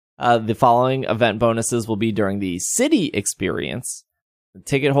Sapporo. The following event bonuses will be during the city experience. The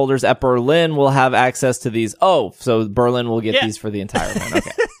ticket holders at Berlin will have access to these. Oh, so Berlin will get these for the entire event.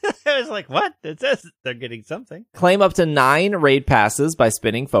 Okay. I was like, what? It says they're getting something. Claim up to 9 raid passes by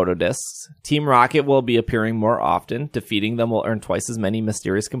spinning photo discs. Team Rocket will be appearing more often. Defeating them will earn twice as many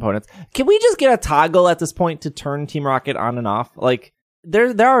mysterious components. Can we just get a toggle at this point to turn Team Rocket on and off? Like,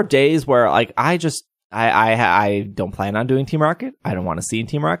 there are days where, like, I don't plan on doing Team Rocket. I don't want to see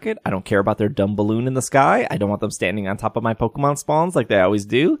Team Rocket. I don't care about their dumb balloon in the sky. I don't want them standing on top of my Pokemon spawns like they always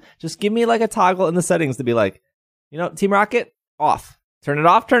do. Just give me, like, a toggle in the settings to be like, you know, Team Rocket, off. Turn it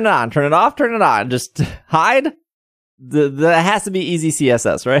off, turn it on, turn it off, turn it on. Just hide. That has to be easy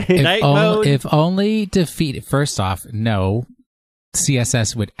CSS, right? Night mode. If only defeat. First off, no.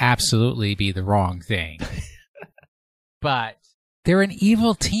 CSS would absolutely be the wrong thing. But they're an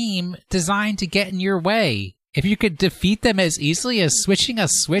evil team designed to get in your way. If you could defeat them as easily as switching a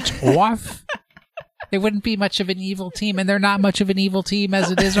switch off, they wouldn't be much of an evil team, and they're not much of an evil team as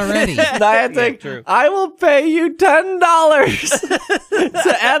it is already. Niantic, true. I will pay you $10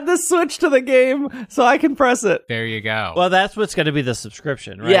 to add the Switch to the game so I can press it. There you go. Well, that's what's going to be the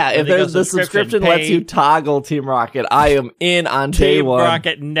subscription, right? Yeah, When if they go there's the subscription lets you toggle Team Rocket, I am in on day Team one.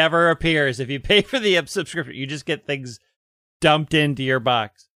 Rocket never appears. If you pay for the subscription, you just get things dumped into your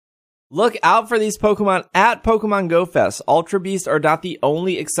box. Look out for these Pokemon at Pokemon Go Fest. Ultra Beast are not the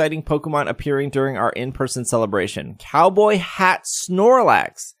only exciting Pokemon appearing during our in-person celebration. Cowboy Hat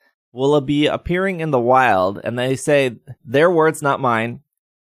Snorlax will be appearing in the wild, and they say, their words, not mine,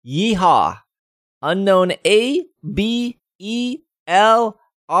 yeehaw. Unknown A-B-E-L-R-S-T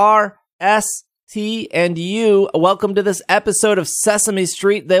and U. Welcome to this episode of Sesame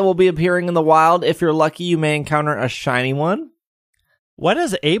Street. They will be appearing in the wild. If you're lucky, you may encounter a shiny one. What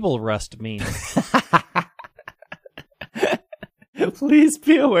does Able Rust mean? Please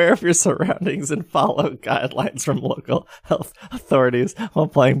be aware of your surroundings and follow guidelines from local health authorities while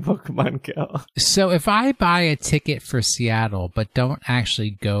playing Pokemon Go. So if I buy a ticket for Seattle but don't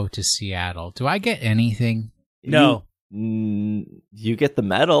actually go to Seattle, do I get anything? No. You get the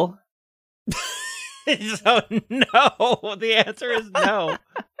medal. So no. The answer is no.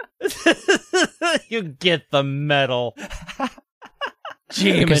 You get the medal.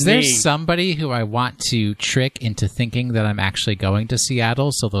 Because there's somebody who I want to trick into thinking that I'm actually going to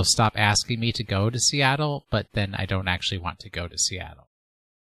Seattle, so they'll stop asking me to go to Seattle, but then I don't actually want to go to Seattle.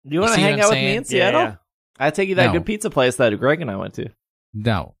 Do you want to see hang what I'm out with saying? me in Seattle? Yeah. I take you to that No. good pizza place that Greg and I went to.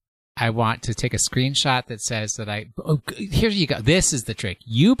 No. I want to take a screenshot that says that here you go. This is the trick.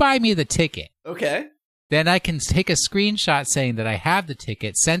 You buy me the ticket. Okay. Then I can take a screenshot saying that I have the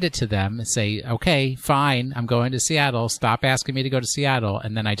ticket, send it to them, and say, okay, fine, I'm going to Seattle. Stop asking me to go to Seattle,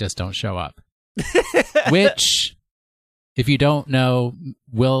 and then I just don't show up. Which, if you don't know,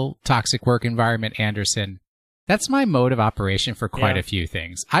 Will Toxic Work Environment Anderson, that's my mode of operation for quite a few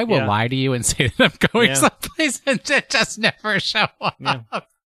things. I will lie to you and say that I'm going someplace and just never show up. Yeah.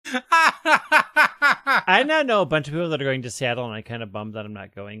 I now know a bunch of people that are going to Seattle, and I'm kind of bummed that I'm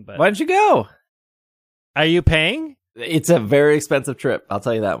not going. But Why don't you go? Are you paying? It's a very expensive trip. I'll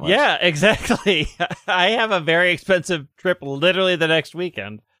tell you that much. Yeah, exactly. I have a very expensive trip literally the next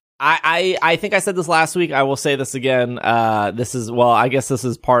weekend. I think I said this last week. I will say this again. I guess this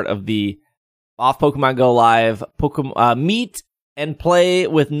is part of the Off Pokemon Go Live meet and play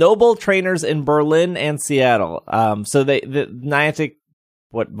with noble trainers in Berlin and Seattle. So the Niantic,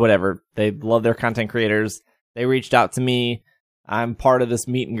 whatever, they love their content creators. They reached out to me. I'm part of this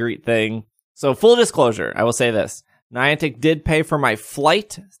meet and greet thing. So full disclosure, I will say this. Niantic did pay for my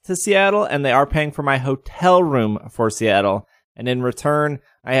flight to Seattle, and they are paying for my hotel room for Seattle. And in return,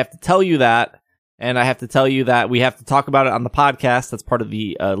 I have to tell you that, and I have to tell you that we have to talk about it on the podcast. That's part of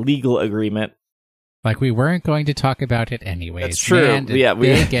the legal agreement. Like we weren't going to talk about it anyways. That's true. Man, did Yeah,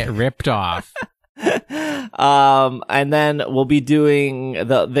 they get ripped off. And then we'll be doing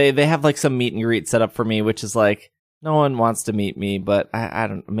they have like some meet and greet set up for me, which is like, no one wants to meet me, but I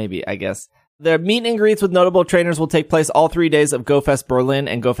don't, maybe, I guess. The meet and greets with notable trainers will take place all 3 days of GoFest Berlin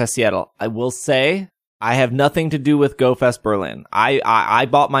and GoFest Seattle. I will say, I have nothing to do with GoFest Berlin. I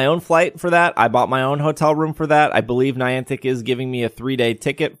bought my own flight for that. I bought my own hotel room for that. I believe Niantic is giving me a 3-day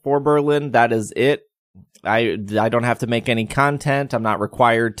ticket for Berlin. That is it. I don't have to make any content. I'm not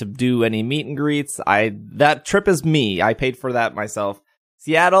required to do any meet and greets. That trip is me. I paid for that myself.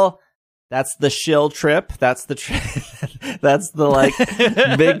 Seattle, that's the shill trip. That's the trip. That's the like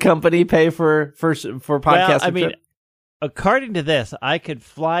big company pay for podcasting. Well, I mean, trip. according to this, I could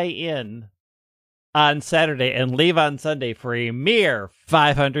fly in on Saturday and leave on Sunday for a mere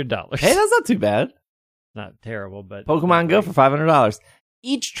 $500. Hey, that's not too bad. Not terrible, but Pokemon Go for $500.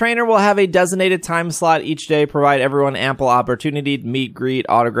 Each trainer will have a designated time slot each day, provide everyone ample opportunity to meet, greet,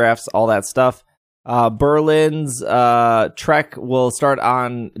 autographs, all that stuff. Berlin's trek will start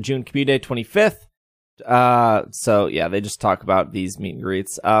on June Community Day 25th. So yeah, they just talk about these meet and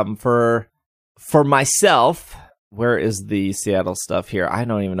greets. For myself, where is the Seattle stuff here? I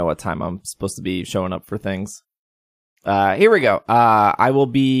don't even know what time I'm supposed to be showing up for things. Here we go. I will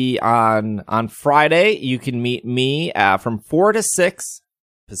be on Friday. You can meet me from 4 to 6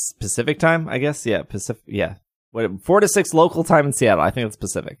 Pacific time, I guess. Yeah, Pacific. Yeah, 4 to 6 local time in Seattle. I think it's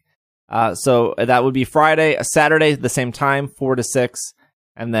Pacific. So that would be Friday, Saturday, the same time, 4 to 6,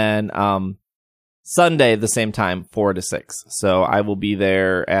 and then Sunday, the same time, 4 to 6. So I will be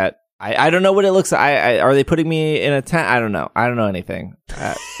there at. I don't know what it looks like. Are they putting me in a tent? I don't know. I don't know anything.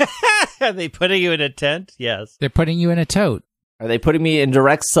 Are they putting you in a tent? Yes. They're putting you in a tote. Are they putting me in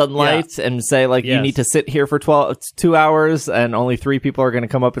direct sunlight and say, like, you need to sit here for 2 hours and only 3 people are going to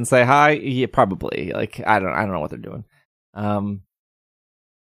come up and say hi? Yeah, probably. Like, I don't know what they're doing.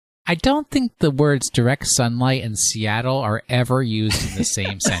 I don't think the words direct sunlight and Seattle are ever used in the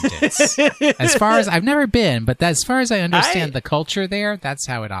same sentence. As far as I've never been, but as far as I understand the culture there, that's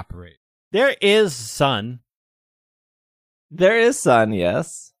how it operates. There is sun. There is sun,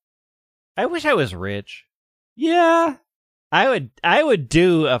 yes. I wish I was rich. Yeah. I would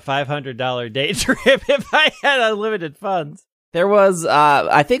do a $500 day trip if I had unlimited funds. There was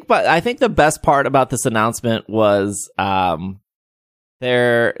I think the best part about this announcement was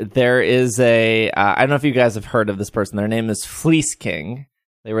there is a I don't know if you guys have heard of this person. Their name is Fleece King.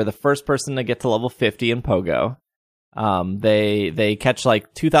 They were the first person to get to level 50 in Pogo. They catch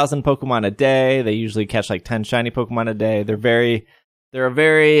like 2,000 Pokemon a day. They usually catch like 10 shiny Pokemon a day. They're a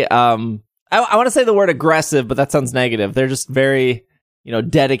very I want to say the word aggressive, but that sounds negative. They're just very,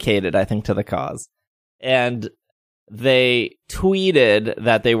 dedicated, I think, to the cause. And they tweeted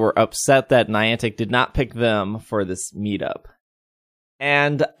that they were upset that Niantic did not pick them for this meetup.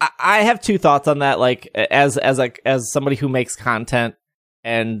 And I have 2 thoughts on that. Like, as somebody who makes content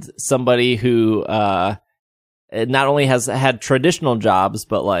and somebody who not only has had traditional jobs,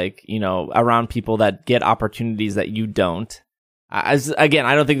 but like, around people that get opportunities that you don't. Again,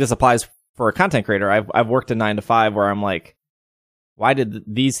 I don't think this applies for a content creator. I've worked a 9 to 5 where I'm like, why did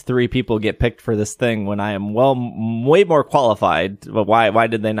these 3 people get picked for this thing when I am way more qualified? But why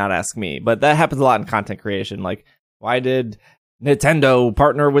did they not ask me? But that happens a lot in content creation. Like, why did Nintendo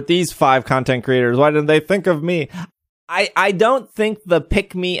partner with these 5 content creators? Why didn't they think of me? I don't think the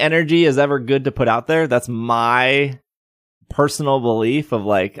pick me energy is ever good to put out there. That's my personal belief of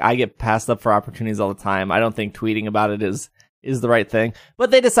like, I get passed up for opportunities all the time. I don't think tweeting about it is the right thing.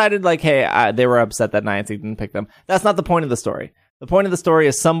 But they decided like, hey, they were upset that Niantic didn't pick them. That's not the point of the story. The point of the story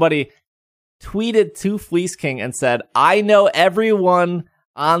is somebody tweeted to Fleece King and said, I know everyone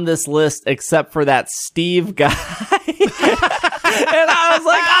on this list except for that Steve guy. And I was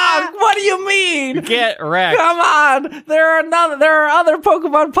like, what do you mean? Get wrecked. Come on. There are other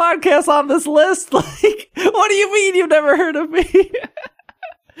Pokemon podcasts on this list. Like, what do you mean you've never heard of me?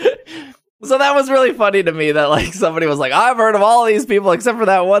 So that was really funny to me that like somebody was like, I've heard of all these people except for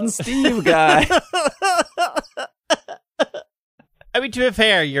that one Steve guy. I mean, to be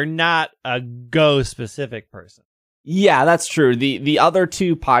fair, you're not a Go specific person. Yeah, that's true. The other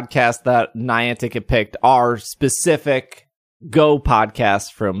 2 podcasts that Niantic had picked are specific Go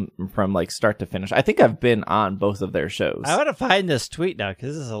podcasts from like start to finish. I think I've been on both of their shows. I want to find this tweet now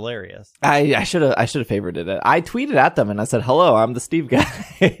because this is hilarious. I should have favorited it. I tweeted at them and I said, hello, I'm the Steve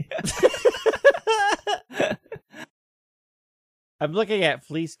guy. I'm looking at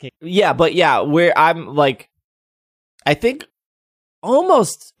Fleece King. Yeah, but yeah, where I'm like, I think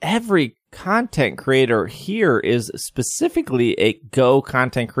almost every content creator here is specifically a Go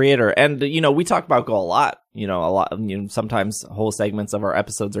content creator. And, we talk about Go a lot, sometimes whole segments of our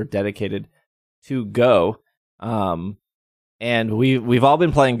episodes are dedicated to Go. And we've all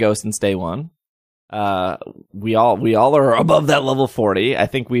been playing Go since day one. We all are above that level 40. I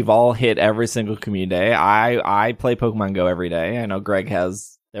think we've all hit every single community day. I play Pokemon Go every day. I know Greg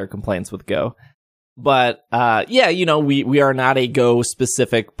has their complaints with Go. But, we are not a Go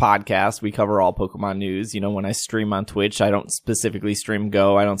specific podcast. We cover all Pokemon news. When I stream on Twitch, I don't specifically stream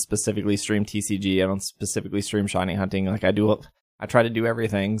Go. I don't specifically stream TCG. I don't specifically stream shiny hunting. Like I try to do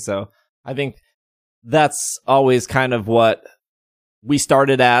everything. So I think that's always kind of what we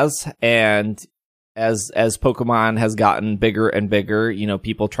started as. And as Pokemon has gotten bigger and bigger,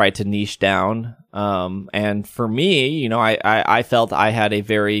 people try to niche down. And for me, I felt I had a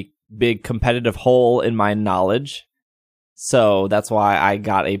very big competitive hole in my knowledge. So that's why I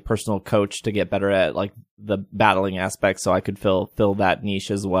got a personal coach to get better at like the battling aspect so I could fill that niche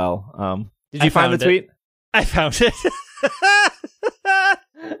as well. Did you find the tweet? I found it.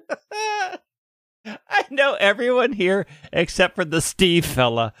 I know everyone here except for the Steve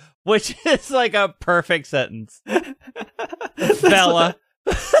fella, which is like a perfect sentence. Fella.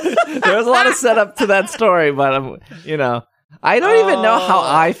 There was a lot of setup to that story, but I don't even know how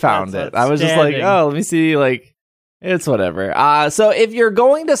I found it. I was just like, let me see, like, it's whatever. So if you're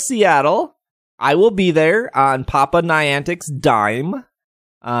going to Seattle, I will be there on Papa Niantic's dime.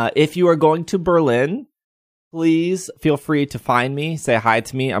 If you are going to Berlin, please feel free to find me, say hi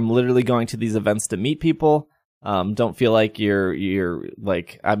to me. I'm literally going to these events to meet people. Don't feel like you're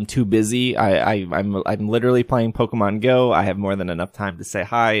like I'm too busy. I'm literally playing Pokemon Go. I have more than enough time to say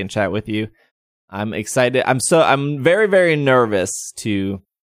hi and chat with you. I'm excited. I'm very, very nervous to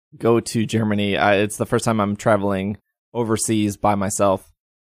go to Germany. It's the first time I'm traveling overseas by myself.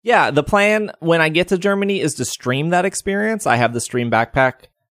 Yeah, the plan when I get to Germany is to stream that experience. I have the stream backpack.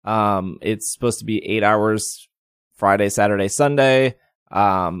 It's supposed to be 8 hours Friday, Saturday, Sunday.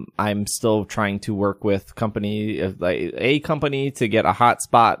 I'm still trying to work with a company to get a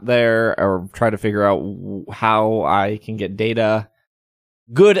hotspot there, or try to figure out how I can get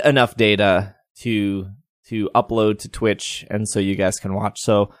good enough data to upload to Twitch, and so you guys can watch.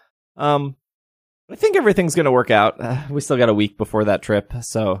 So, I think everything's going to work out. We still got a week before that trip,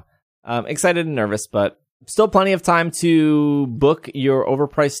 so excited and nervous, but still plenty of time to book your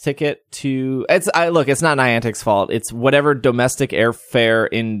overpriced ticket to... It's not Niantic's fault. It's whatever domestic airfare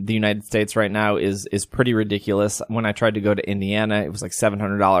in the United States right now is pretty ridiculous. When I tried to go to Indiana, it was like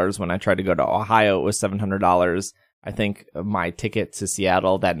 $700. When I tried to go to Ohio, it was $700. I think my ticket to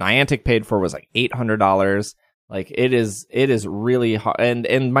Seattle that Niantic paid for was like $800. Like it is really hard.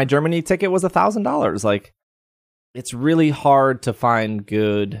 And my Germany ticket was $1,000. Like it's really hard to find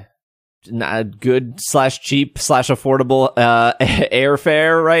good / cheap / affordable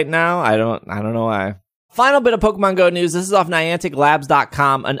airfare right now. I don't know why. Final bit of Pokemon Go news. This is off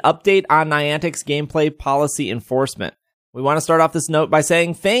NianticLabs.com. An update on Niantic's gameplay policy enforcement. We want to start off this note by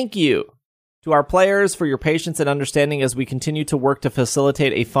saying thank you to our players for your patience and understanding as we continue to work to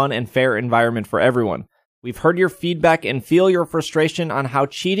facilitate a fun and fair environment for everyone. We've heard your feedback and feel your frustration on how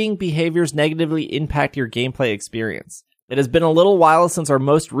cheating behaviors negatively impact your gameplay experience. It has been a little while since our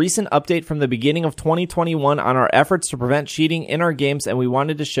most recent update from the beginning of 2021 on our efforts to prevent cheating in our games, and we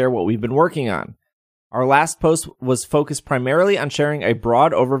wanted to share what we've been working on. Our last post was focused primarily on sharing a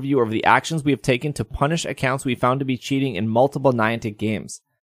broad overview of the actions we have taken to punish accounts we found to be cheating in multiple Niantic games.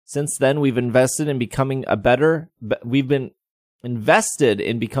 Since then, we've invested in becoming better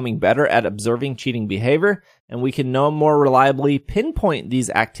at observing cheating behavior, and we can now more reliably pinpoint these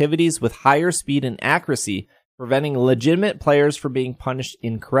activities with higher speed and accuracy, preventing legitimate players from being punished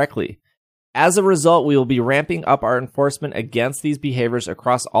incorrectly. As a result, we will be ramping up our enforcement against these behaviors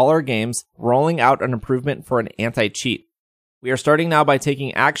across all our games, rolling out an improvement for an anti-cheat. We are starting now by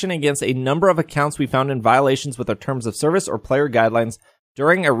taking action against a number of accounts we found in violations with our terms of service or player guidelines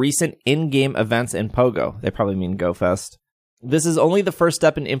during a recent in-game events in Pogo. They probably mean GoFest. This is only the first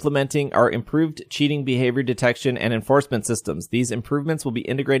step in implementing our improved cheating behavior detection and enforcement systems. These improvements will be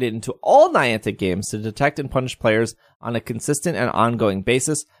integrated into all Niantic games to detect and punish players on a consistent and ongoing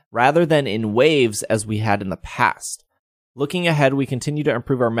basis, rather than in waves as we had in the past. Looking ahead, we continue to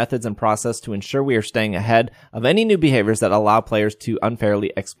improve our methods and process to ensure we are staying ahead of any new behaviors that allow players to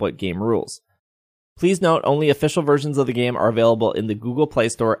unfairly exploit game rules. Please note, only official versions of the game are available in the Google Play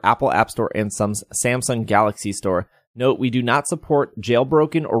Store, Apple App Store, and some Samsung Galaxy Store. Note, we do not support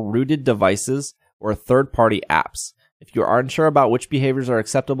jailbroken or rooted devices or third-party apps. If you are unsure about which behaviors are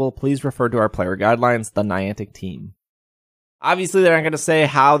acceptable, please refer to our player guidelines, the Niantic team. Obviously, they're not going to say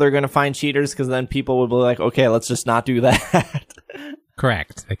how they're going to find cheaters, because then people will be like, okay, let's just not do that.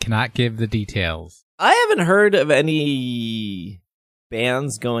 Correct. They cannot give the details. I haven't heard of any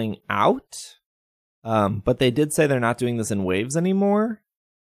bans going out. But they did say they're not doing this in waves anymore.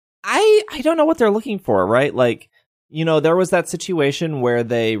 I don't know what they're looking for, right? Like, there was that situation where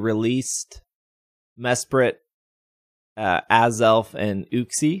they released Mesprit, Azelf, and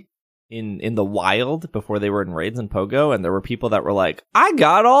Uxie in the wild before they were in raids and Pogo, and there were people that were like, I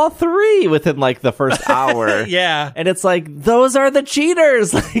got all 3 within like the first hour. Yeah. And it's like, those are the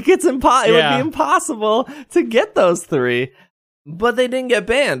cheaters. Like, it would be impossible to get those 3. But they didn't get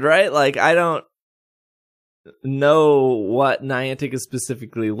banned, right? Like, I don't know what Niantic is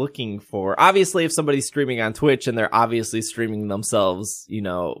specifically looking for. Obviously, if somebody's streaming on Twitch and they're obviously streaming themselves,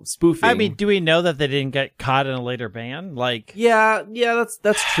 spoofing. I mean, do we know that they didn't get caught in a later ban? Like, yeah,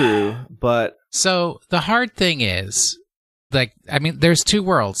 that's true. But so the hard thing is, like, I mean, there's 2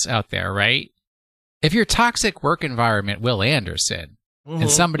 worlds out there, right? If your toxic work environment, Will Anderson, and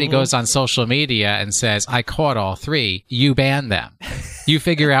somebody goes on social media and says, I caught all 3, you ban them. You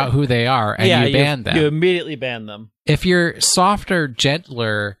figure out who they are and you ban them. You immediately ban them. If your softer,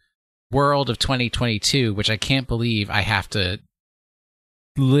 gentler world of 2022, which I can't believe I have to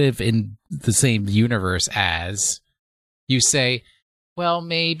live in the same universe as, you say, well,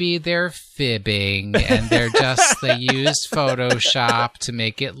 maybe they're fibbing and they used Photoshop to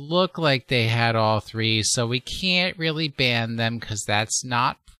make it look like they had all 3, so we can't really ban them because that's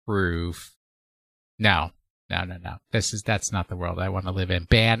not proof. No. That's not the world I want to live in.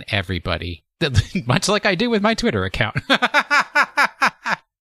 Ban everybody. Much like I do with my Twitter account.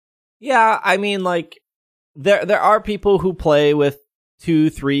 Yeah, I mean, like, there are people who play with 2,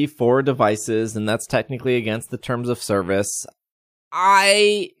 3, 4 devices, and that's technically against the terms of service.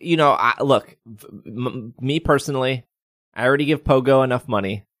 Look, me personally, I already give Pogo enough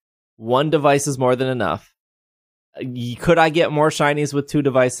money. 1 device is more than enough. Could I get more shinies with 2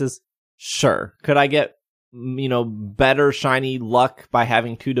 devices? Sure. Could I get, better shiny luck by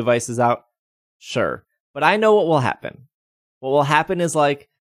having 2 devices out? Sure. But I know what will happen. What will happen is like,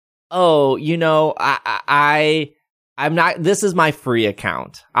 I'm not, this is my free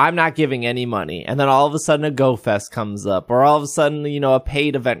account. I'm not giving any money. And then all of a sudden a GoFest comes up, or all of a sudden, a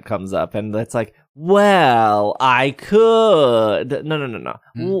paid event comes up, and it's like, well, I could. No.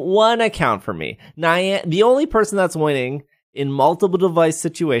 1 account for me. The only person that's winning in multiple device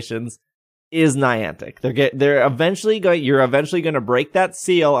situations is Niantic. You're eventually going to break that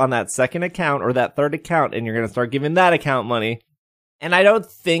seal on that second account or that third account, and you're going to start giving that account money. And I don't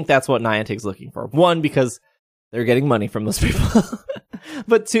think that's what Niantic's looking for. 1, because they're getting money from those people.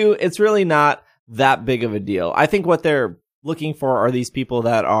 But 2, it's really not that big of a deal. I think what they're looking for are these people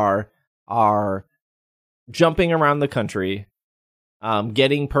that are jumping around the country,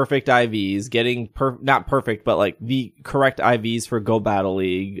 getting perfect IVs, getting not perfect, but like the correct IVs for Go Battle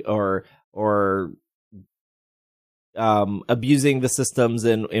League, or abusing the systems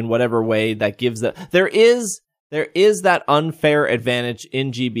in whatever way that gives that. There is that unfair advantage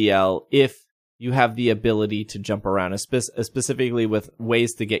in GBL if you have the ability to jump around, specifically with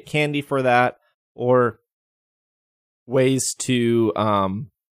ways to get candy for that, or ways to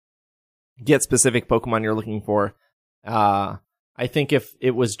get specific Pokemon you're looking for. I think if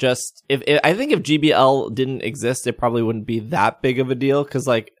it was just if GBL didn't exist, it probably wouldn't be that big of a deal, because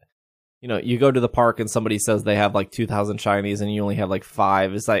like, you go to the park and somebody says they have like 2,000 shinies and you only have like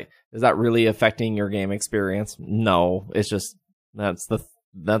 5. It's like, is that really affecting your game experience? No, it's just that's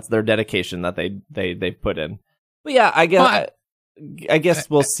their dedication that they put in. But yeah, I guess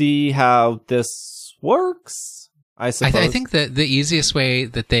we'll see how this works. I suppose. I think that the easiest way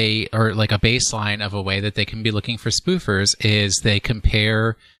that they, or like a baseline of a way that they can be looking for spoofers, is they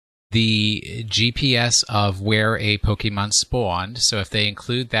compare the GPS of where a Pokemon spawned. So if they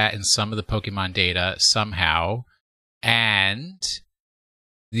include that in some of the Pokemon data somehow, and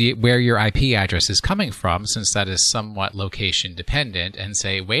where your IP address is coming from, since that is somewhat location dependent, and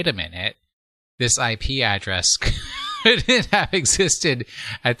say, wait a minute, this IP address couldn't have existed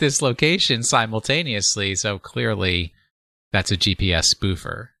at this location simultaneously, so clearly that's a GPS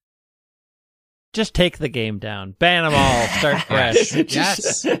spoofer. Just take the game down. Ban them all. Start fresh.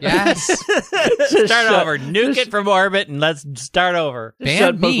 Yes. Start over. Nuke it from orbit and let's start over.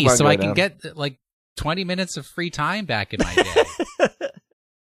 Ban me so I can get like 20 minutes of free time back in my day.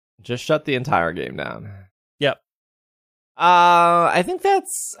 Just shut the entire game down. Yep. I think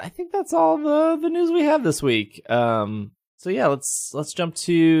that's all the news we have this week. So yeah, let's jump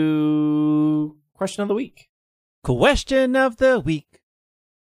to question of the week. Question of the week.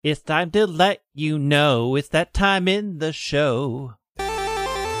 It's time to let you know it's that time in the show.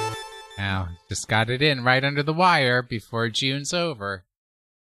 Now, just got it in right under the wire before June's over.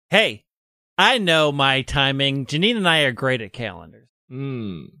 Hey, I know my timing. Janine and I are great at calendars.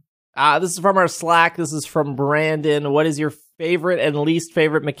 This is from our Slack. This is from Brandon. What is your favorite and least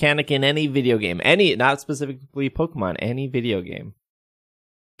favorite mechanic in any video game? Any, not specifically Pokemon, any video game.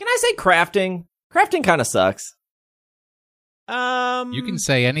 Can I say crafting? Crafting kind of sucks. You can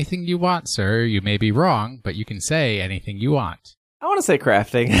say anything you want, sir. You may be wrong, but you can say anything you want. I want to say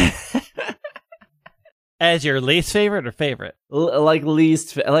crafting. As your least favorite or favorite?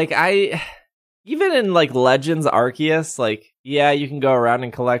 Even in like Legends Arceus, like, yeah, you can go around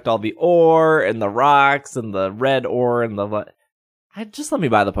and collect all the ore and the rocks and the red ore and just let me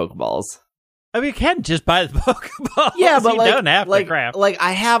buy the Pokeballs. I mean, you can just buy the Pokeballs. Yeah, but you don't have to craft. Like,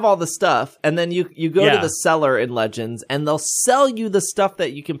 I have all the stuff, and then you go to the seller in Legends, and they'll sell you the stuff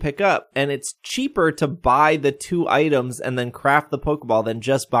that you can pick up, and it's cheaper to buy the 2 items and then craft the Pokeball than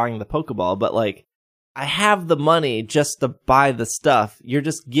just buying the Pokeball. But like, I have the money just to buy the stuff. You're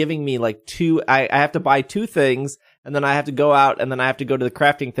just giving me like 2. I have to buy 2 things, and then I have to go out, and then I have to go to the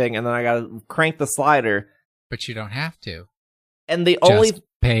crafting thing, and then I gotta crank the slider. But you don't have to. And the Just only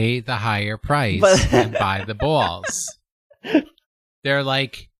pay the higher price and buy the balls. They're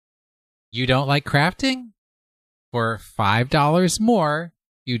like, you don't like crafting? For $5 more,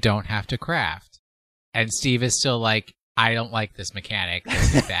 you don't have to craft. And Steve is still like, I don't like this mechanic.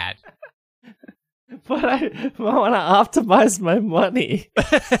 This is bad. But I want to optimize my money.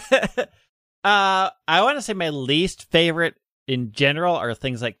 I want to say my least favorite in general are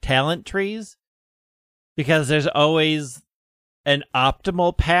things like talent trees, because there's always an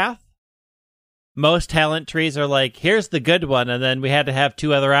optimal path. Most talent trees are like, here's the good one, and then we had to have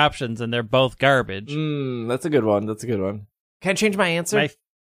 2 other options, and they're both garbage. That's a good one. Can I change my answer?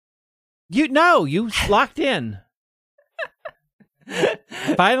 You locked in.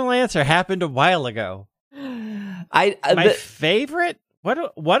 Final answer happened a while ago. My favorite? What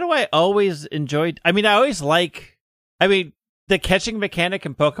do I always enjoy? I mean, the catching mechanic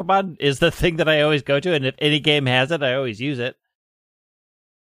in Pokemon is the thing that I always go to, and if any game has it, I always use it.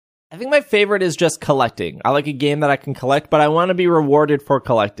 I think my favorite is just collecting. I like a game that I can collect, but I want to be rewarded for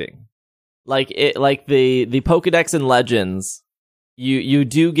collecting. Like the Pokedex in Legends, you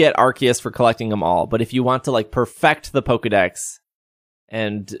do get Arceus for collecting them all, but if you want to like perfect the Pokedex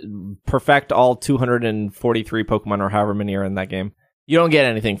and perfect all 243 Pokemon or however many are in that game, you don't get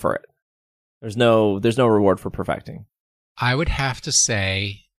anything for it. There's no reward for perfecting. I would have to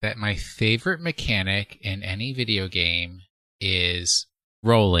say that my favorite mechanic in any video game is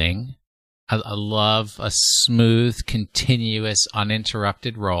rolling. I love a smooth, continuous,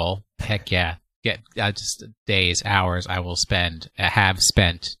 uninterrupted roll. Heck yeah. Just days, hours I will spend, have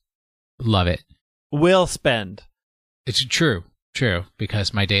spent. Love it. Will spend. It's true,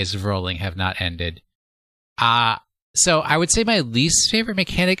 because my days of rolling have not ended. So I would say my least favorite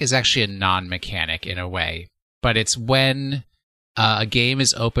mechanic is actually a non-mechanic in a way, but it's when a game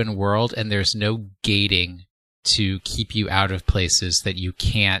is open world and there's no gating to keep you out of places that you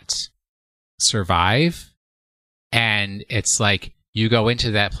can't survive. And it's like, you go into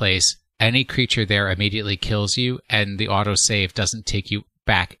that place, any creature there immediately kills you, and the autosave doesn't take you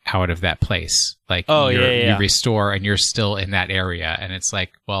back out of that place. Like, you restore and you're still in that area. And it's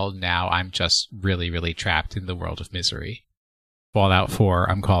like, well, now I'm just really, really trapped in the world of misery. Fallout 4,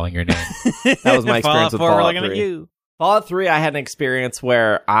 I'm calling your name. That was my experience with Fallout 3. Fallout 3, I had an experience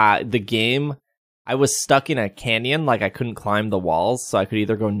where the game, I was stuck in a canyon, like I couldn't climb the walls, so I could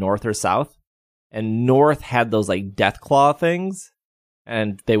either go north or south. And north had those like death claw things,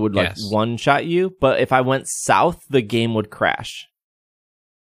 and they would like one-shot you. But if I went south, the game would crash.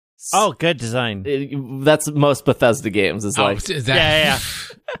 Oh, good design. That's most Bethesda games. Is yeah.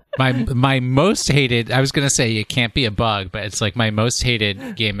 My most hated, I was going to say it can't be a bug, but it's like my most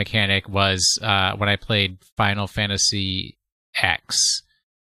hated game mechanic was when I played Final Fantasy X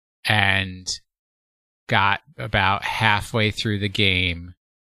and got about halfway through the game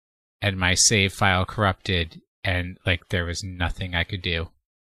and my save file corrupted and like there was nothing I could do.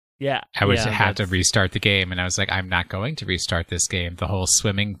 Yeah. I would have to restart the game, and I was like, I'm not going to restart this game. The whole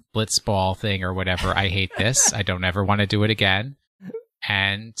swimming blitzball thing or whatever, I hate this. I don't ever want to do it again.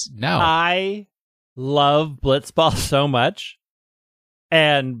 And no. I love blitzball so much.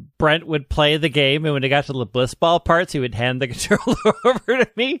 And Brent would play the game, and when it got to the blitzball parts, he would hand the controller over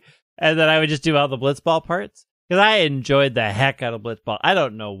to me, and then I would just do all the blitzball parts. Because I enjoyed the heck out of blitzball. I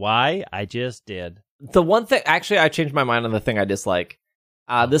don't know why, I just did. The one thing, actually, I changed my mind on the thing I dislike.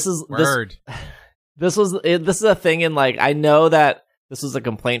 This is a thing in like, I know that this was a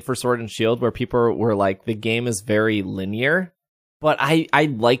complaint for Sword and Shield where people were like, the game is very linear, but I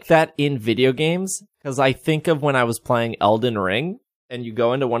like that in video games because I think of when I was playing Elden Ring and you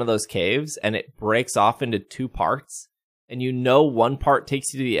go into one of those caves and it breaks off into 2 parts and you know one part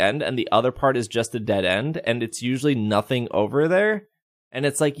takes you to the end and the other part is just a dead end, and it's usually nothing over there. And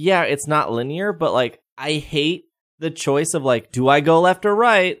it's like, yeah, it's not linear, but like, I hate the choice of like, do I go left or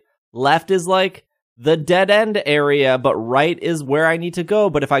right? Left is like the dead end area, but right is where I need to go.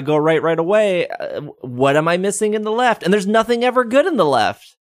 But if I go right away, what am I missing in the left? And there's nothing ever good in the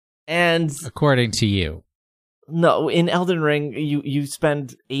left. And According to you. no, in Elden Ring, you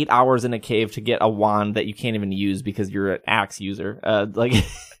spend 8 hours in a cave to get a wand that you can't even use because you're an axe user. Like,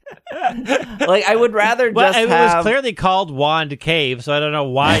 like I would rather Well, just it have. was clearly called Wand Cave, so I don't know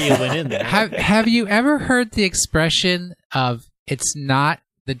why you went in there. Have you ever heard the expression of it's not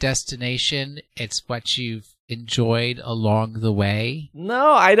the destination, it's what you've enjoyed along the way?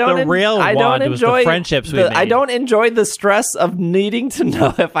 No, I don't. The real I don't wand was the enjoy friendships we made. I don't enjoy the stress of needing to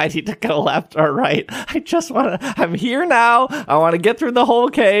know if I need to go left or right. I just want to. I'm here now. I want to get through the whole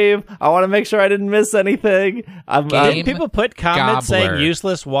cave. I want to make sure I didn't miss anything. Game People put comments Gobbler. saying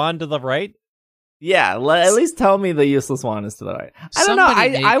useless wand to the right. Yeah, at least tell me the useless one is to the right. I don't know.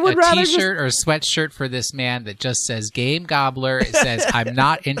 Somebody I make would a rather T-shirt or sweatshirt for this man that just says "Game Gobbler." It says, "I'm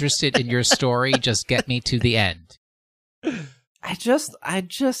not interested in your story. Just get me to the end." I don't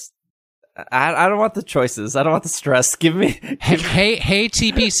want the choices. I don't want the stress. Give me. Hey,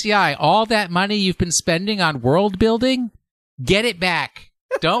 TPCI! All that money you've been spending on world building, get it back.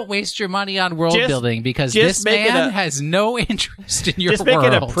 Don't waste your money on world building because this man has no interest in your Just world.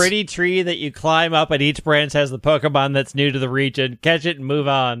 make it a pretty tree that you climb up, and each branch has the Pokemon that's new to the region. Catch it and move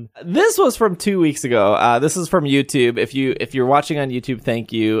on. This was from 2 weeks ago. This is from YouTube. If you're watching on YouTube,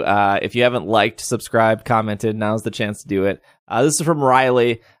 thank you. If you haven't liked, subscribed, commented, now's the chance to do it. This is from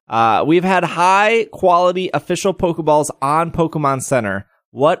Riley. We've had high quality official Pokeballs on Pokemon Center.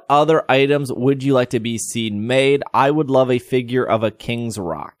 What other items would you like to be seen made? I would love a figure of a King's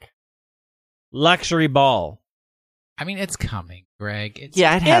Rock. Luxury ball. I mean, it's coming, Greg.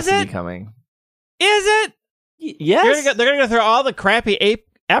 Yeah, it has Is to it? be coming. Is it? Yes. They're gonna go through all the crappy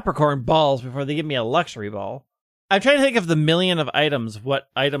apricorn balls before they give me a luxury ball. I'm trying to think of the million of items. What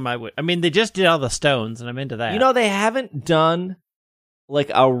item I would? I mean, they just did all the stones, and I'm into that. You know, they haven't done like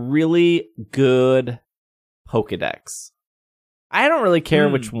a really good Pokedex. I don't really care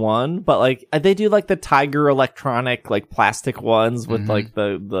which one, but like they do like the Tiger electronic like plastic ones with like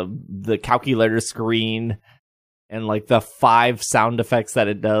the calculator screen and like the 5 sound effects that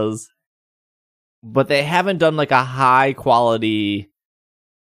it does. But they haven't done like a high quality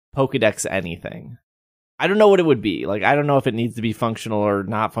Pokedex anything. I don't know what it would be. Like I don't know if it needs to be functional or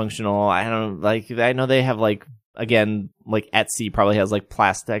not functional. I know they have like, again, like Etsy probably has like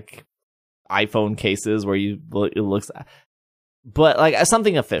plastic iPhone cases where it looks. But like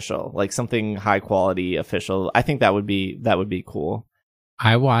something official, like something high quality official, I think that would be cool.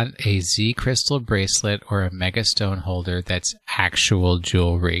 I want a Z crystal bracelet or a Mega Stone holder that's actual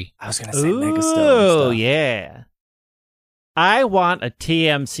jewelry. I was gonna say Mega Oh Stone. yeah. I want a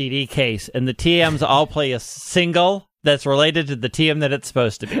TM CD case, and the TMs all play a single that's related to the TM that it's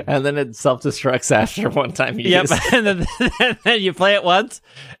supposed to be. And then it self destructs after one time you Yep, use it. and then you play it once,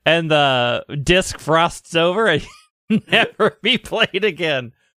 and the disc frosts over, and never be played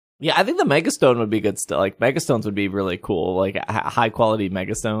again. Yeah, I think the Mega Stone would be good still. Like Mega Stones would be really cool, like high quality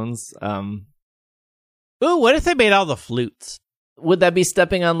Mega Stones. Ooh, what if they made all the flutes? Would that be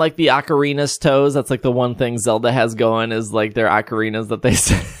stepping on like the ocarina's toes? That's like the one thing Zelda has going is like their ocarinas that they.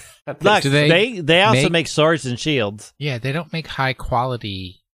 Look, Do they also make swords and shields. Yeah, they don't make high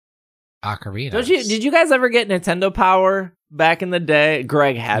quality ocarinas. Did you guys ever get Nintendo Power back in the day?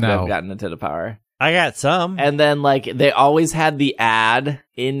 Greg had to No. have gotten Nintendo Power. I got some. And then, like, they always had the ad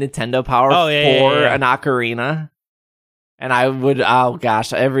in Nintendo Power for an ocarina. And I would, oh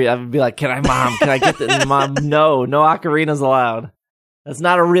gosh, I would be like, can I get this? Mom, no ocarina's allowed. That's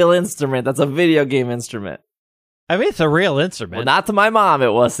not a real instrument. That's a video game instrument. I mean, it's a real instrument. Well, not to my mom,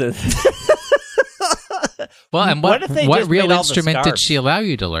 it wasn't. Well, and What if they what just real made all the instrument did scarves? she allow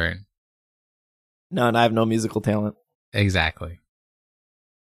you to learn? No, and I have no musical talent. Exactly.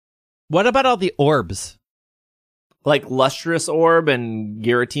 What about all the orbs? Like Lustrous Orb and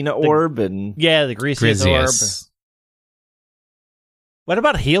Giratina Orb and... Yeah, the greasiest orb. Grizius. What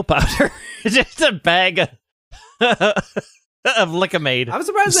about heel powder? Just a bag of Lickamade. I'm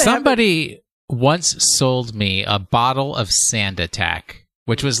surprised they haven't... Somebody once sold me a bottle of Sand Attack,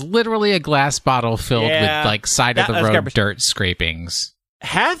 which was literally a glass bottle filled with like side of the that's road garbage. dirt scrapings.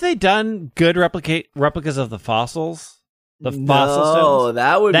 Have they done good replicas of the fossils? The fossil No, stones?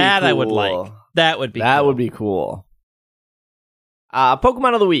 that would be cool. That I would like. That would be That cool. would be cool.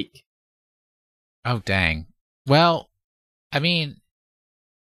 Pokemon of the Week. Oh, dang. Well, I mean,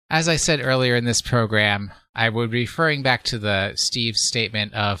 As I said earlier in this program, I would be referring back to the Steve's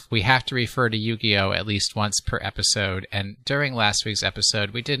statement of we have to refer to Yu-Gi-Oh! At least once per episode. And during last week's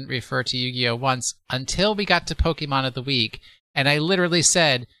episode, we didn't refer to Yu-Gi-Oh! Once until we got to Pokemon of the Week. And I literally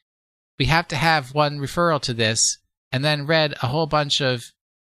said, we have to have one referral to this, and then read a whole bunch of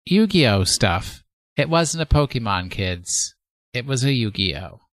Yu-Gi-Oh! Stuff. It wasn't a Pokemon, kids. It was a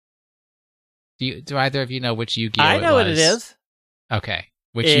Yu-Gi-Oh! Do either of you know which Yu-Gi-Oh! I know it was? what it is. Okay.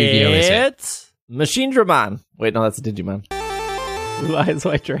 Which Yu-Gi-Oh! is it? It's Machine Dramon. Wait, no, that's a Digimon. Blue Eyes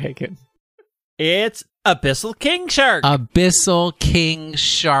White Dragon. It's Abyssal King Shark. Abyssal King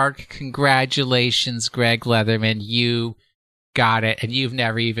Shark. Congratulations, Greg Leatherman. You got it, and you've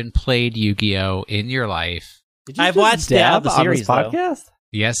never even played Yu-Gi-Oh! In your life. Did you I've just watched dab the on series, this though. podcast?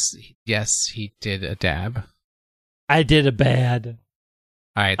 Yes, he did a dab. I did a bad.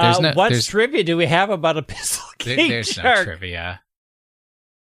 All right, there's no... what there's, trivia do we have about Abyssal King there's Shark? no trivia.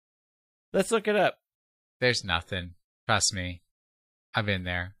 Let's look it up. There's nothing. Trust me. I've been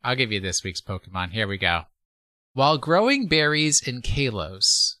there. I'll give you this week's Pokemon. Here we go. While growing berries in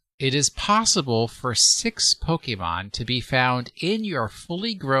Kalos, it is possible for 6 Pokemon to be found in your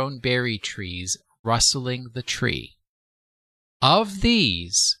fully grown berry trees rustling the tree. Of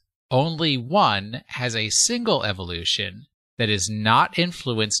these, only one has a single evolution that is not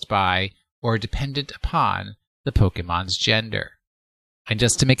influenced by or dependent upon the Pokemon's gender. And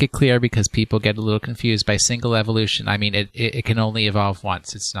just to make it clear, because people get a little confused by single evolution, I mean, it can only evolve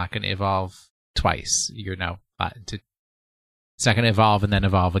once. It's not going to evolve twice. It's not going to evolve and then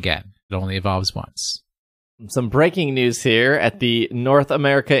evolve again. It only evolves once. Some breaking news here at the North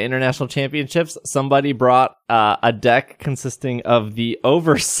America International Championships. Somebody brought a deck consisting of the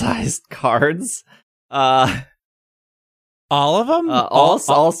oversized cards. All of them?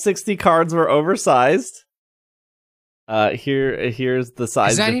 All 60 cards were oversized. Here's the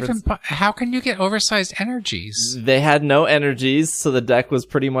size Is that difference. even... How can you get oversized energies? They had no energies, so the deck was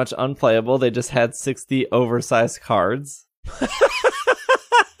pretty much unplayable. They just had 60 oversized cards.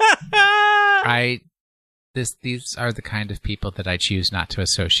 These are the kind of people that I choose not to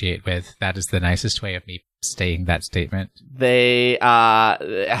associate with. That is the nicest way of me stating that statement. They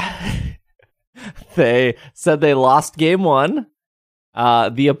they said they lost game 1.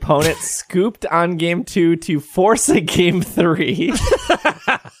 The opponent scooped on game 2 to force a game 3.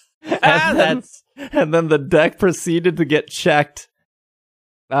 and then the deck proceeded to get checked.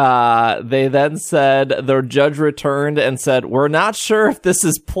 They then said their judge returned and said, "We're not sure if this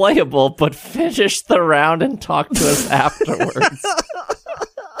is playable, but finish the round and talk to us afterwards."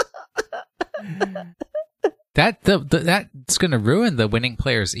 That's going to ruin the winning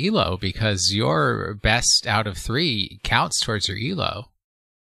player's elo, because your best out of 3 counts towards your elo.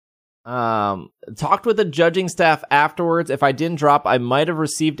 Talked with the judging staff afterwards. If I didn't drop, I might have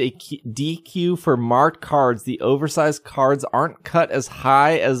received a DQ for marked cards. The oversized cards aren't cut as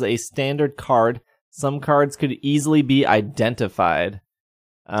high as a standard card. Some cards could easily be identified.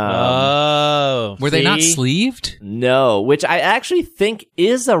 Were they not sleeved? No, which I actually think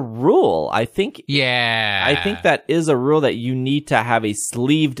is a rule. I think that is a rule, that you need to have a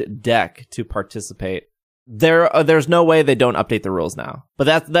sleeved deck to participate. There's no way they don't update the rules now.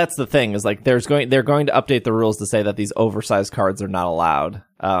 But that's the thing, is like they're going to update the rules to say that these oversized cards are not allowed.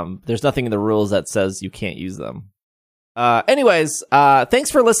 There's nothing in the rules that says you can't use them. Anyways,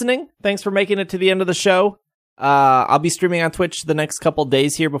 thanks for listening. Thanks for making it to the end of the show. I'll be streaming on Twitch the next couple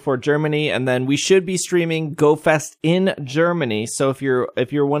days here before Germany, and then we should be streaming GoFest in Germany. So if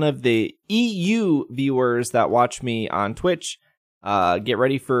you're one of the EU viewers that watch me on Twitch, get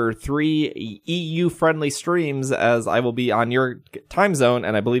ready for 3 EU-friendly streams, as I will be on your time zone,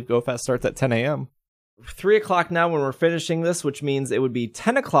 and I believe GoFest starts at 10 a.m. 3 o'clock now when we're finishing this, which means it would be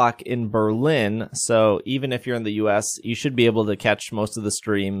 10 o'clock in Berlin. So even if you're in the US, you should be able to catch most of the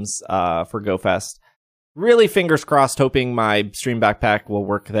streams for GoFest. Really fingers crossed, hoping my stream backpack will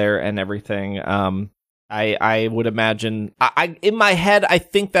work there and everything. I would imagine, in my head, I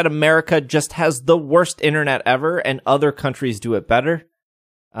think that America just has the worst internet ever, and other countries do it better.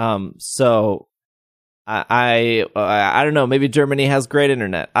 So I don't know. Maybe Germany has great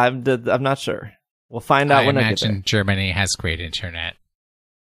internet. I'm not sure. We'll find out when I get there. I imagine Germany has great internet.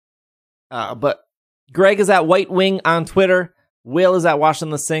 But Greg is at White Wing on Twitter. Will is at Washington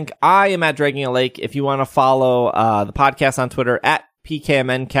the Sink. I am at Dragging a Lake. If you want to follow the podcast on Twitter, at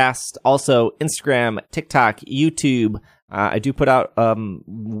PKMNcast. Also, Instagram, TikTok, YouTube. I do put out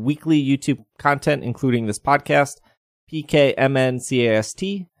weekly YouTube content, including this podcast.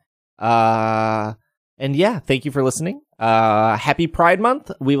 PKMNcast. And yeah, thank you for listening. Happy Pride Month.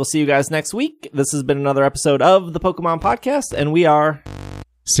 We will see you guys next week. This has been another episode of the Pokemon Podcast, and we are...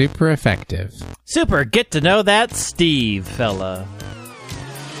 Super effective. Super, get to know that Steve fella.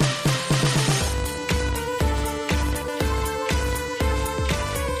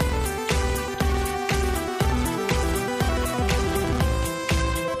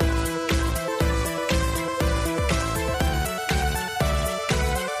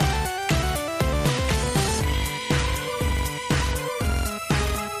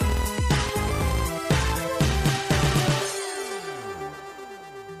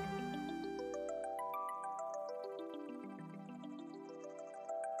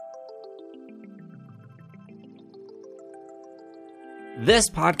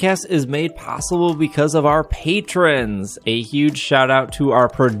 This podcast is made possible because of our patrons. A huge shout out to our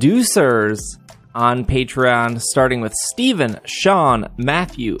producers on Patreon, starting with Steven, Sean,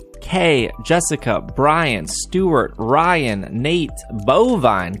 Matthew, Kay, Jessica, Brian, Stuart, Ryan, Nate,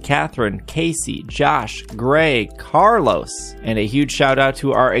 Bovine, Catherine, Casey, Josh, Gray, Carlos. And a huge shout out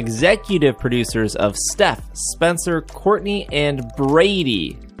to our executive producers of Steph, Spencer, Courtney, and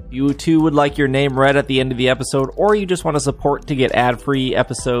Brady. You too would like your name read at the end of the episode, or you just want to support to get ad-free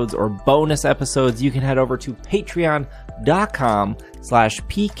episodes or bonus episodes, you can head over to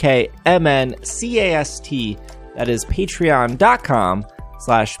patreon.com/PKMNCAST. That is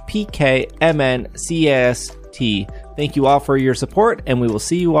patreon.com/PKMNCAST. Thank you all for your support, and we will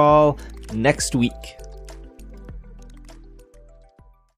see you all next week.